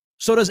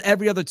 So does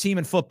every other team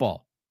in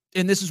football.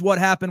 And this is what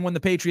happened when the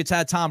Patriots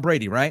had Tom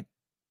Brady, right?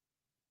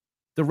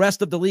 The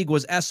rest of the league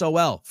was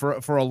SOL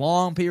for a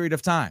long period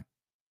of time.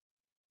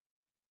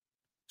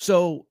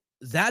 So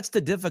that's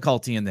the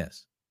difficulty in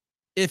this.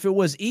 If it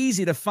was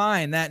easy to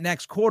find that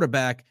next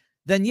quarterback,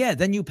 then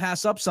you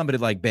pass up somebody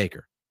like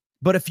Baker.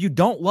 But if you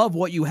don't love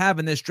what you have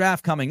in this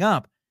draft coming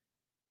up,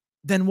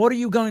 then what are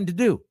you going to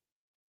do?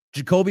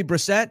 Jacoby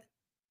Brissett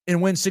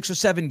and win 6 or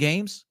 7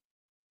 games?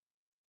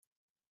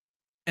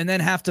 And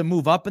then have to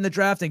move up in the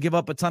draft and give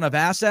up a ton of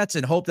assets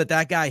and hope that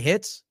that guy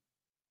hits?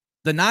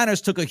 The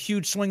Niners took a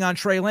huge swing on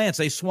Trey Lance.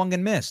 They swung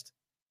and missed.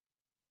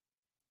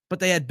 But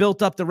they had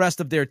built up the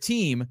rest of their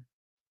team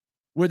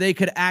where they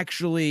could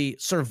actually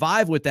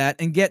survive with that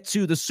and get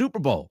to the Super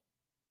Bowl,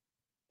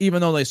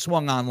 even though they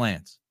swung on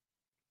Lance.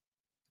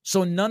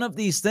 So none of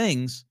these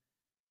things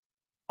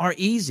are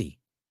easy.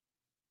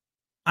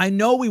 I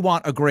know we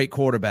want a great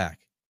quarterback.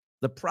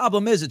 The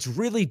problem is it's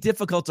really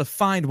difficult to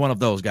find one of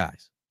those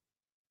guys.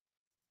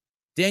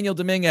 Daniel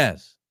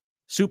Dominguez,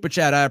 Super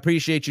Chat. I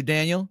appreciate you,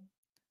 Daniel.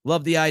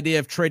 Love the idea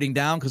of trading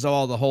down because of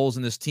all the holes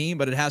in this team,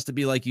 but it has to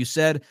be, like you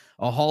said,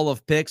 a haul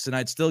of picks, and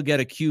I'd still get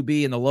a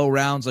QB in the low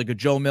rounds like a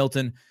Joe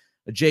Milton,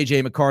 a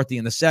J.J. McCarthy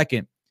in the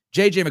second.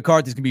 J.J.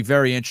 McCarthy's going to be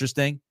very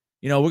interesting.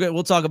 You know,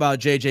 we'll talk about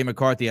J.J.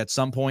 McCarthy at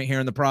some point here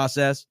in the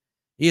process.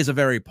 He is a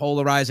very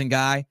polarizing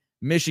guy.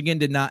 Michigan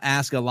did not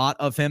ask a lot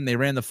of him. They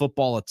ran the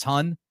football a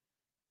ton.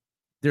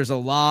 There's a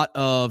lot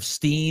of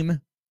steam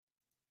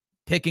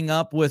picking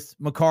up with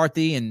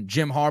McCarthy, and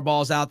Jim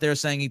Harbaugh's out there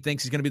saying he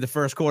thinks he's going to be the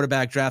first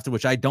quarterback drafted,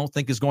 which I don't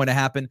think is going to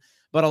happen.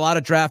 But a lot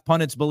of draft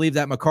pundits believe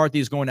that McCarthy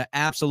is going to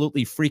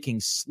absolutely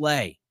freaking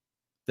slay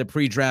the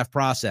pre-draft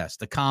process,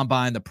 the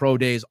combine, the pro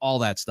days, all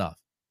that stuff.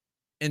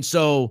 And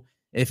so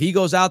if he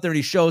goes out there and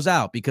he shows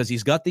out because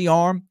he's got the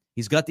arm,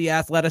 he's got the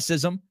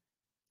athleticism.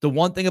 The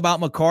one thing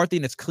about McCarthy,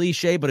 and it's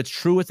cliche, but it's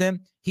true with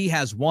him, he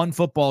has won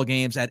football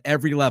games at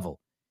every level.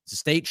 He's a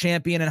state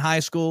champion in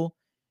high school.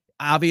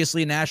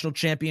 Obviously, a national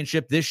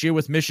championship this year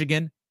with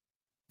Michigan.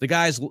 The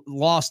guy's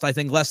lost, I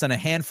think, less than a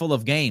handful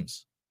of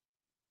games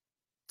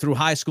through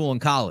high school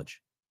and college.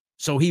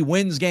 So he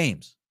wins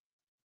games.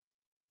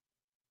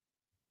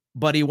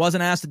 But he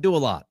wasn't asked to do a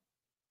lot.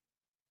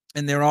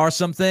 And there are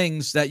some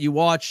things that you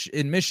watch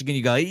in Michigan,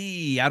 you go,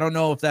 I don't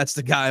know if that's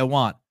the guy I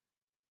want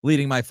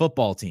leading my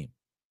football team.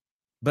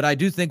 But I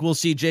do think we'll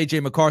see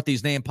J.J.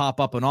 McCarthy's name pop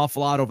up an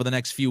awful lot over the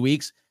next few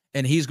weeks,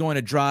 and he's going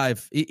to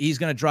drive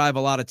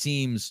a lot of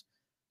teams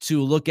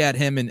to look at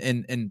him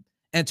and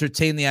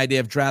entertain the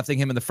idea of drafting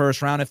him in the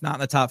first round, if not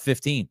in the top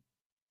 15.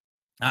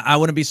 I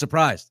wouldn't be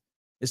surprised.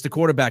 It's the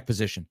quarterback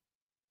position.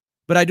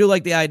 But I do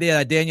like the idea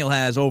that Daniel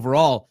has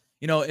overall.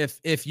 You know,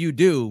 if you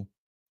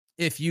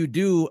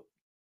do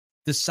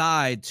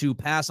decide to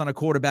pass on a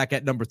quarterback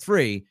at number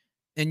 3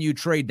 and you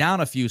trade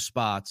down a few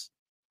spots,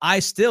 I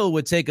still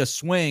would take a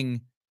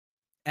swing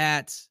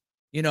at,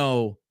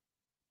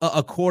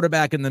 a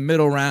quarterback in the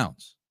middle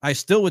rounds. I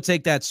still would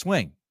take that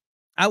swing.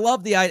 I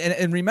love the idea.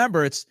 And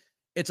remember, it's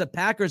a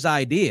Packers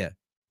idea.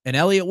 And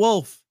Elliott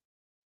Wolf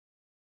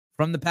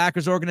from the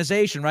Packers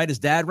organization, right? His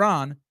dad,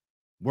 Ron,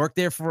 worked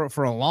there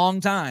for a long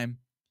time.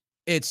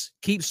 It's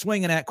keep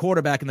swinging at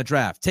quarterback in the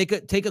draft. Take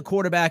a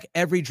quarterback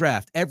every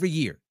draft, every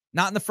year.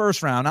 Not in the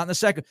first round, not in the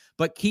second,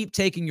 but keep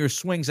taking your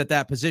swings at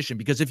that position,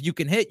 because if you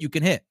can hit, you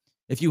can hit.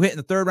 If you hit in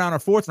the third round or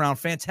fourth round,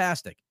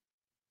 fantastic.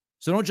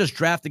 So don't just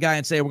draft a guy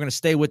and say, we're going to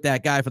stay with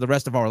that guy for the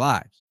rest of our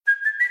lives.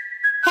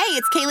 Hey,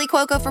 it's Kaylee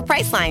Cuoco for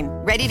Priceline.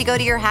 Ready to go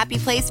to your happy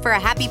place for a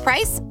happy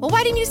price? Well,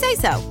 why didn't you say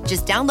so?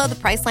 Just download the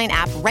Priceline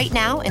app right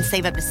now and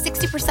save up to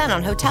 60%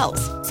 on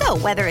hotels. So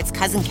whether it's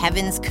Cousin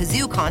Kevin's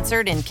Kazoo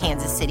Concert in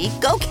Kansas City,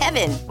 go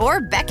Kevin, or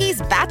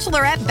Becky's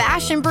Bachelorette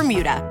Bash in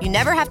Bermuda, you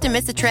never have to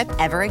miss a trip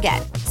ever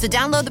again. So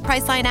download the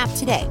Priceline app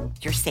today.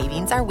 Your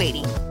savings are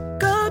waiting.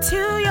 Go to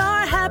your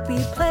happy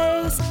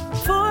place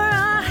for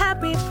a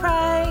happy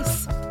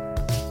price.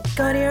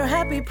 Go to your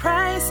happy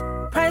price,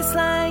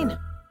 Priceline.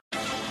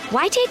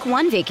 Why take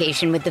one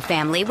vacation with the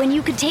family when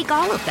you could take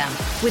all of them?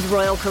 With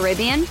Royal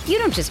Caribbean, you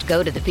don't just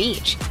go to the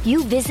beach.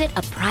 You visit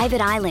a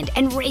private island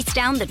and race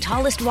down the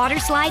tallest water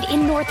slide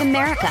in North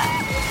America.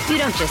 You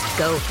don't just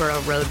go for a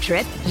road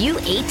trip. You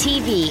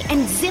ATV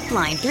and zip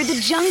line through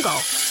the jungle.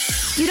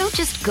 You don't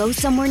just go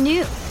somewhere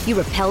new.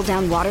 You rappel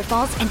down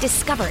waterfalls and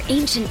discover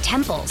ancient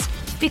temples.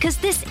 Because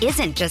this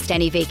isn't just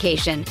any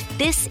vacation.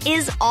 This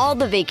is all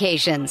the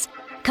vacations.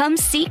 Come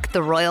seek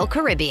the Royal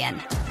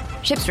Caribbean.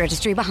 Ships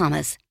Registry,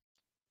 Bahamas.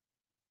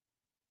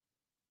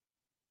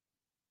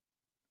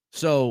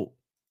 So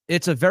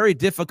it's a very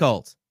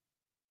difficult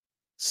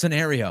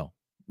scenario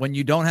when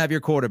you don't have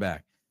your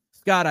quarterback.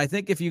 Scott, I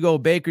think if you go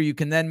Baker, you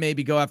can then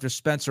maybe go after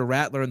Spencer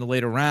Rattler in the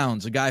later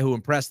rounds, a guy who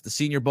impressed at the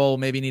Senior Bowl,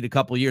 maybe need a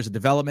couple of years of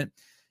development.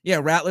 Yeah,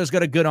 Rattler's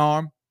got a good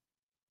arm.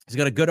 He's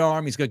got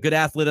good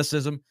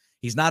athleticism.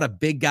 He's not a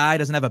big guy,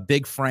 doesn't have a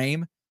big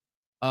frame.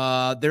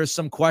 There's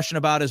some question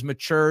about his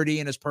maturity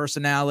and his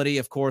personality.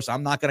 Of course,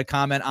 I'm not going to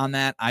comment on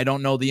that. I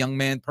don't know the young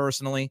man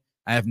personally.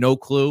 I have no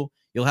clue.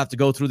 You'll have to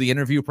go through the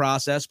interview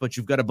process, but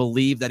you've got to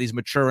believe that he's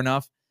mature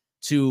enough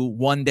to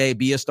one day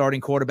be a starting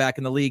quarterback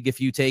in the league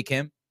if you take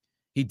him.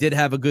 He did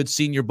have a good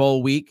Senior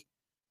Bowl week.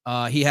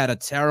 He had a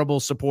terrible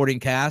supporting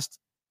cast.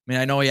 I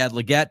mean, I know he had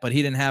Leggett, but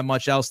he didn't have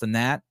much else than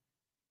that.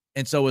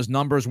 And so his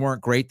numbers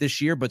weren't great this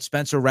year, but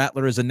Spencer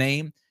Rattler is a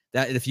name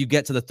that if you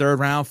get to the third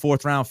round,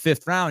 fourth round,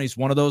 fifth round, he's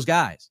one of those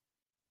guys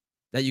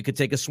that you could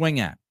take a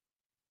swing at.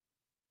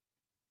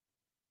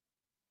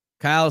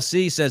 Kyle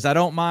C. says, I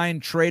don't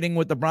mind trading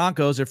with the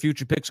Broncos. Their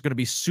future picks are going to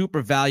be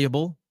super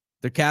valuable.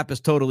 Their cap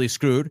is totally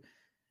screwed.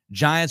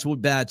 Giants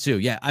would be bad too.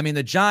 Yeah, I mean,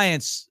 the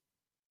Giants,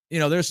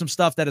 there's some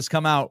stuff that has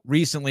come out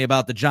recently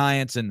about the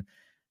Giants and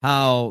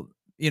how,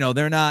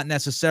 they're not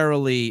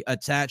necessarily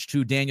attached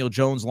to Daniel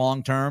Jones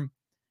long-term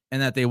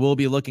and that they will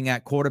be looking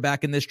at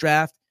quarterback in this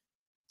draft.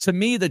 To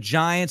me, the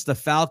Giants, the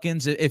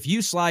Falcons, if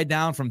you slide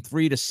down from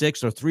 3 to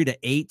 6 or 3 to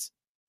 8,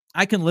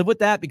 I can live with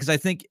that because I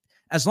think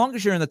as long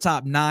as you're in the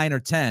top 9 or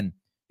 10,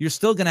 you're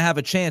still going to have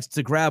a chance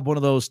to grab one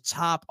of those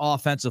top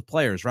offensive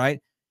players,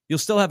 right? You'll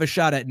still have a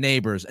shot at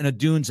Neighbors and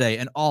Odunze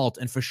and Alt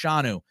and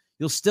Fashanu.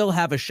 You'll still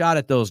have a shot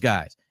at those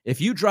guys.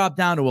 If you drop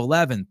down to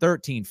 11,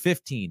 13,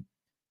 15,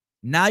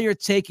 now you're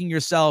taking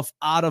yourself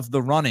out of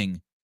the running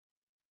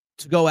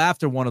to go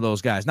after one of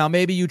those guys. Now,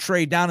 maybe you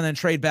trade down and then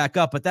trade back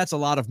up, but that's a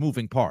lot of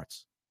moving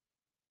parts.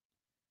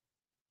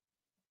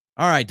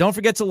 All right, don't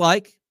forget to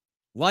like,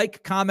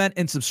 comment,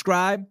 and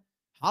subscribe.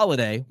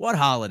 Holiday? What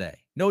holiday?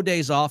 No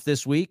days off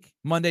this week,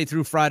 Monday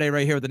through Friday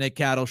right here at the Nick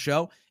Cattle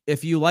Show.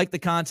 If you like the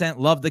content,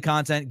 love the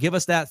content, give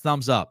us that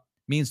thumbs up.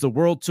 Means the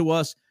world to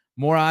us.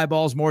 More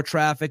eyeballs, more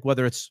traffic,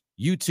 whether it's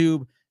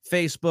YouTube,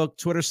 Facebook,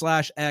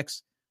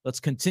 Twitter/X. Let's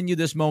continue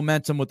this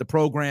momentum with the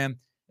program.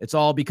 It's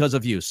all because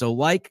of you. So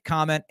like,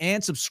 comment,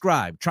 and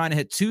subscribe. Trying to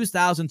hit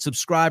 2,000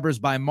 subscribers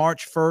by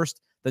March 1st.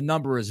 The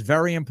number is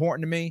very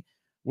important to me.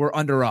 We're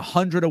under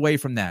 100 away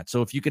from that.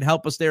 So if you can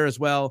help us there as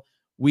well,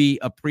 we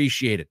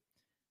appreciate it.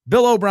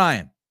 Bill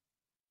O'Brien.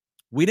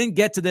 We didn't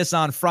get to this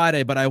on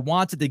Friday, but I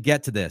wanted to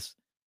get to this.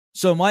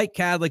 So Mike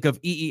Kadlick of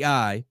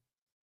EEI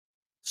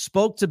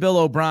spoke to Bill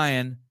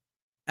O'Brien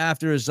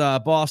after his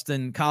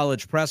Boston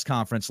College press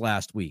conference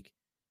last week.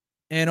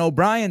 And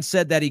O'Brien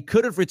said that he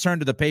could have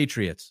returned to the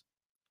Patriots,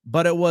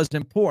 but it was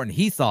important.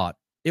 He thought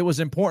it was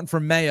important for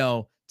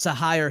Mayo to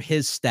hire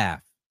his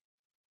staff.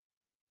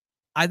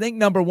 I think,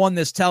 number one,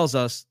 this tells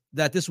us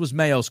that this was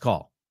Mayo's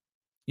call.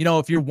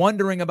 If you're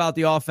wondering about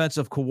the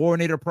offensive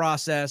coordinator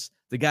process,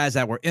 the guys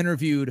that were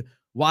interviewed,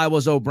 why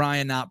was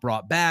O'Brien not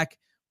brought back?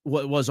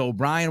 What was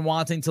O'Brien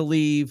wanting to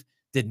leave?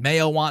 Did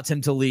Mayo want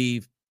him to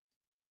leave?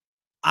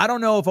 I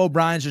don't know if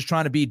O'Brien's just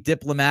trying to be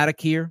diplomatic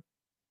here,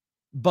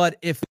 but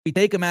if we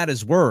take him at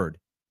his word,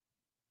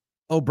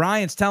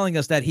 O'Brien's telling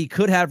us that he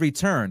could have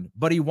returned,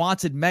 but he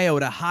wanted Mayo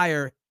to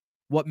hire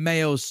what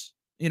Mayo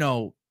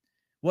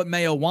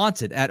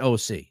wanted at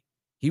OC.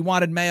 He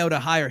wanted Mayo to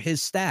hire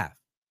his staff,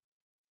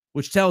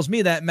 which tells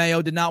me that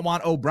Mayo did not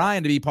want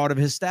O'Brien to be part of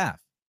his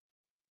staff.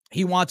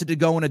 He wanted to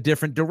go in a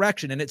different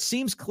direction, and it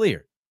seems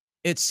clear.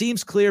 It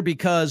seems clear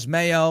because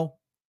Mayo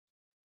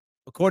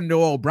According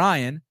to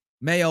O'Brien,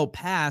 Mayo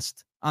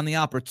passed on the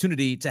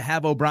opportunity to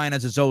have O'Brien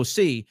as his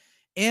OC,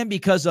 and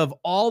because of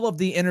all of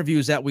the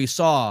interviews that we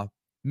saw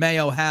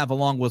Mayo have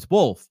along with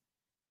Wolf,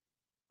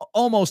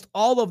 almost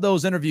all of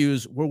those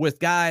interviews were with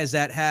guys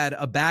that had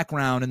a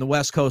background in the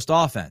West Coast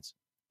offense,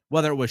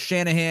 whether it was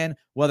Shanahan,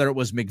 whether it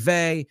was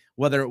McVay,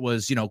 whether it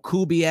was,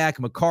 Kubiak,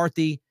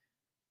 McCarthy.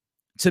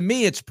 To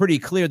me, it's pretty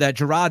clear that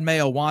Gerard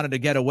Mayo wanted to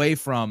get away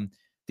from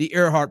the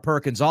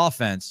Earhart-Perkins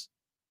offense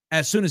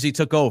as soon as he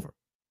took over.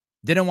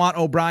 Didn't want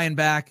O'Brien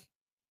back,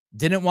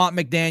 didn't want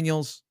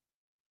McDaniels,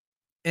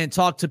 and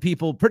talked to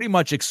people pretty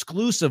much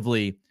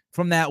exclusively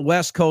from that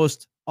West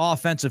Coast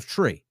offensive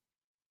tree.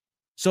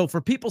 So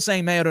for people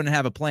saying Mayo didn't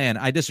have a plan,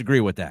 I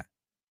disagree with that.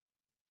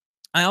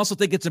 I also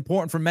think it's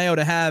important for Mayo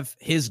to have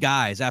his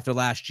guys after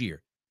last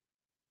year,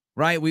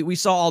 right? We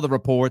saw all the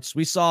reports.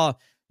 We saw,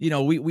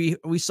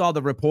 we saw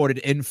the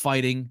reported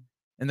infighting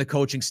in the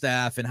coaching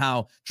staff and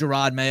how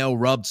Gerard Mayo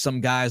rubbed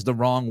some guys the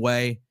wrong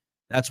way.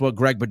 That's what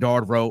Greg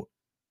Bedard wrote.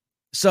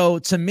 So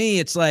to me,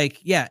 it's like,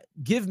 yeah,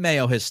 give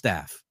Mayo his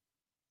staff.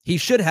 He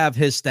should have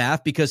his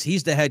staff because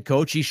he's the head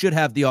coach. He should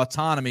have the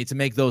autonomy to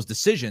make those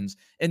decisions.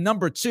 And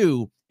number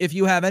two, if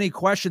you have any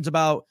questions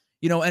about,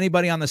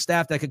 anybody on the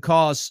staff that could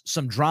cause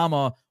some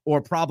drama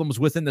or problems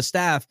within the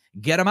staff,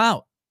 get them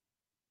out.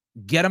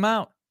 Get them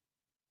out.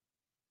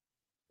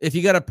 If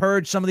you got to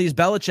purge some of these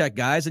Belichick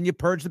guys, then you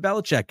purge the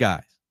Belichick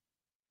guys.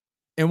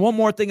 And one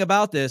more thing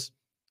about this,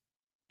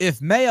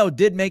 if Mayo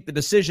did make the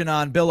decision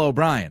on Bill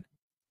O'Brien,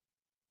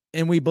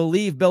 and we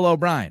believe Bill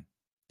O'Brien,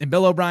 and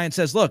Bill O'Brien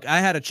says, look, I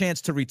had a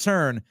chance to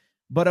return,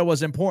 but it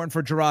was important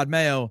for Gerard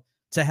Mayo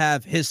to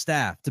have his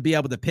staff, to be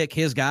able to pick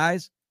his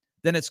guys,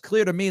 then it's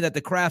clear to me that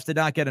the Kraft did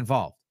not get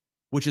involved,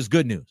 which is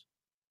good news.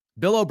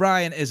 Bill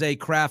O'Brien is a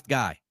Kraft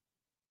guy.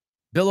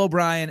 Bill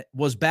O'Brien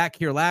was back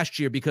here last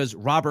year because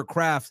Robert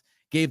Kraft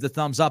gave the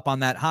thumbs up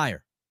on that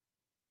hire.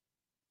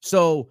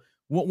 So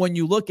when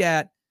you look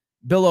at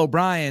Bill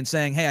O'Brien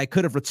saying, hey, I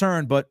could have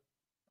returned, but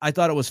I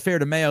thought it was fair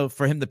to Mayo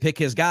for him to pick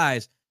his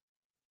guys,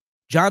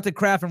 Jonathan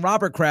Kraft and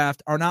Robert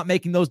Kraft are not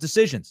making those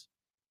decisions.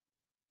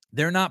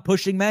 They're not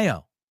pushing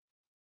Mayo.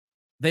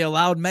 They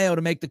allowed Mayo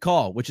to make the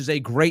call, which is a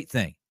great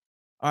thing.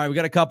 All right, we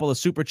got a couple of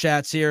super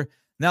chats here.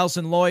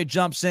 Nelson Lloyd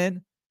jumps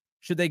in.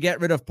 Should they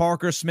get rid of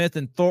Parker, Smith,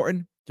 and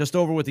Thornton? Just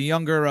over with a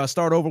younger,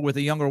 start over with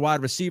a younger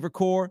wide receiver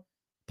core.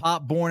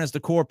 Pop Bourne as the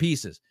core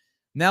pieces.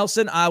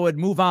 Nelson, I would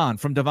move on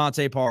from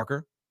Devontae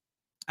Parker.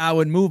 I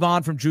would move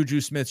on from Juju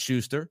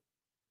Smith-Schuster.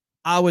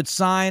 I would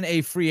sign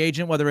a free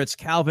agent, whether it's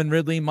Calvin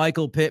Ridley,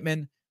 Michael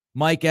Pittman,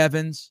 Mike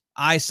Evans.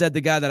 I said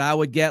the guy that I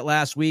would get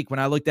last week when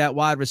I looked at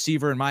wide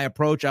receiver in my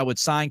approach, I would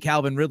sign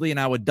Calvin Ridley and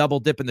I would double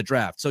dip in the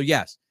draft. So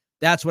yes,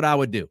 that's what I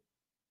would do.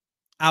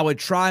 I would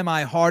try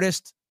my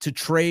hardest to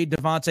trade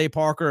Devontae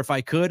Parker if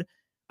I could.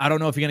 I don't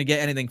know if you're going to get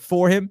anything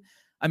for him.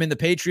 I mean, the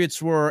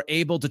Patriots were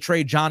able to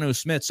trade Jonnu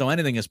Smith, so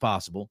anything is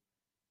possible.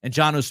 And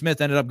Jonnu Smith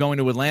ended up going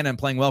to Atlanta and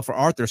playing well for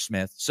Arthur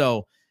Smith.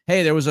 So,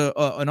 hey, there was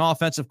an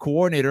offensive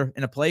coordinator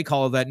and a play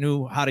caller that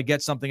knew how to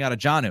get something out of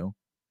Jonnu,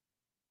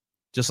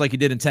 just like he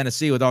did in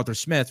Tennessee with Arthur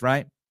Smith,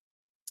 right?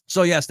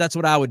 So, yes, that's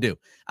what I would do.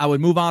 I would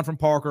move on from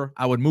Parker.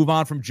 I would move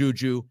on from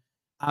Juju.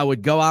 I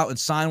would go out and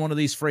sign one of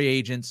these free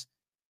agents.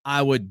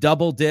 I would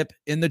double dip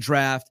in the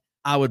draft.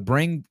 I would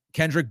bring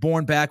Kendrick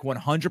Bourne back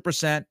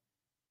 100%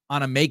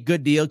 on a make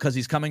good deal because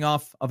he's coming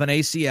off of an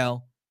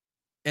ACL.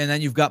 And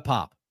then you've got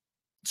Pop.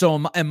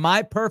 So in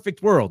my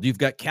perfect world, you've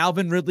got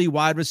Calvin Ridley,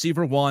 wide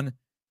receiver 1,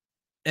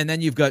 and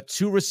then you've got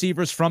 2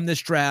 receivers from this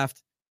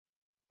draft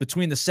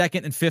between the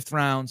 2nd and 5th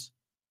rounds.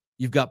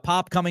 You've got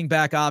Pop coming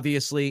back,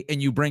 obviously,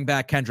 and you bring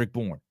back Kendrick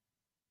Bourne.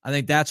 I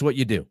think that's what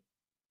you do.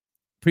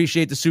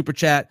 Appreciate the super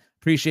chat.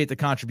 Appreciate the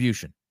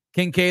contribution.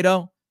 King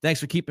Cato, thanks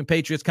for keeping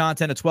Patriots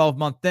content a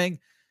 12-month thing.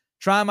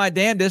 Try my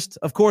damnedest.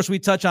 Of course, we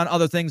touch on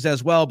other things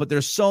as well, but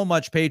there's so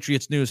much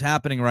Patriots news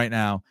happening right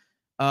now.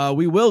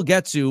 We will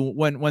get to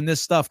when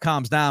this stuff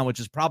calms down, which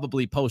is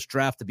probably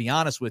post-draft, to be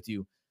honest with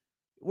you.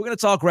 We're going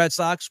to talk Red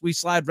Sox. We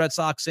slide Red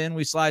Sox in.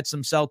 We slide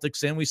some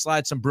Celtics in. We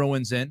slide some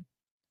Bruins in.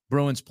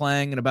 Bruins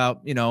playing in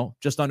about,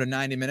 just under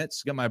 90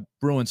 minutes. Got my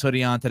Bruins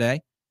hoodie on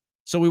today.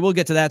 So we will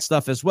get to that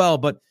stuff as well.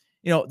 But,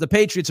 the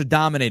Patriots are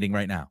dominating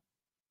right now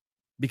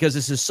because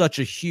this is such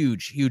a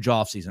huge, huge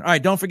offseason. All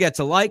right, don't forget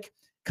to like,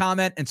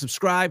 comment, and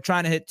subscribe.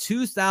 Trying to hit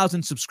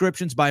 2,000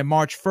 subscriptions by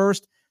March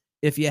 1st.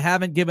 If you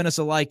haven't given us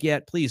a like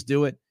yet, please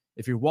do it.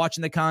 If you're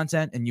watching the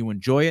content and you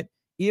enjoy it,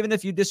 even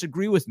if you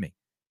disagree with me,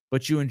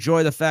 but you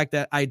enjoy the fact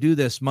that I do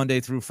this Monday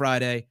through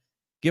Friday,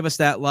 give us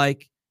that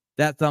like.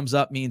 That thumbs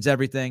up means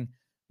everything.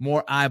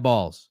 More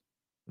eyeballs,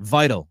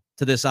 vital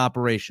to this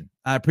operation.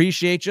 I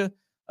appreciate you.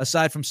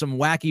 Aside from some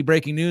wacky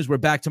breaking news, we're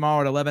back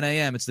tomorrow at 11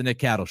 a.m. It's the Nick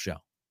Cattle Show.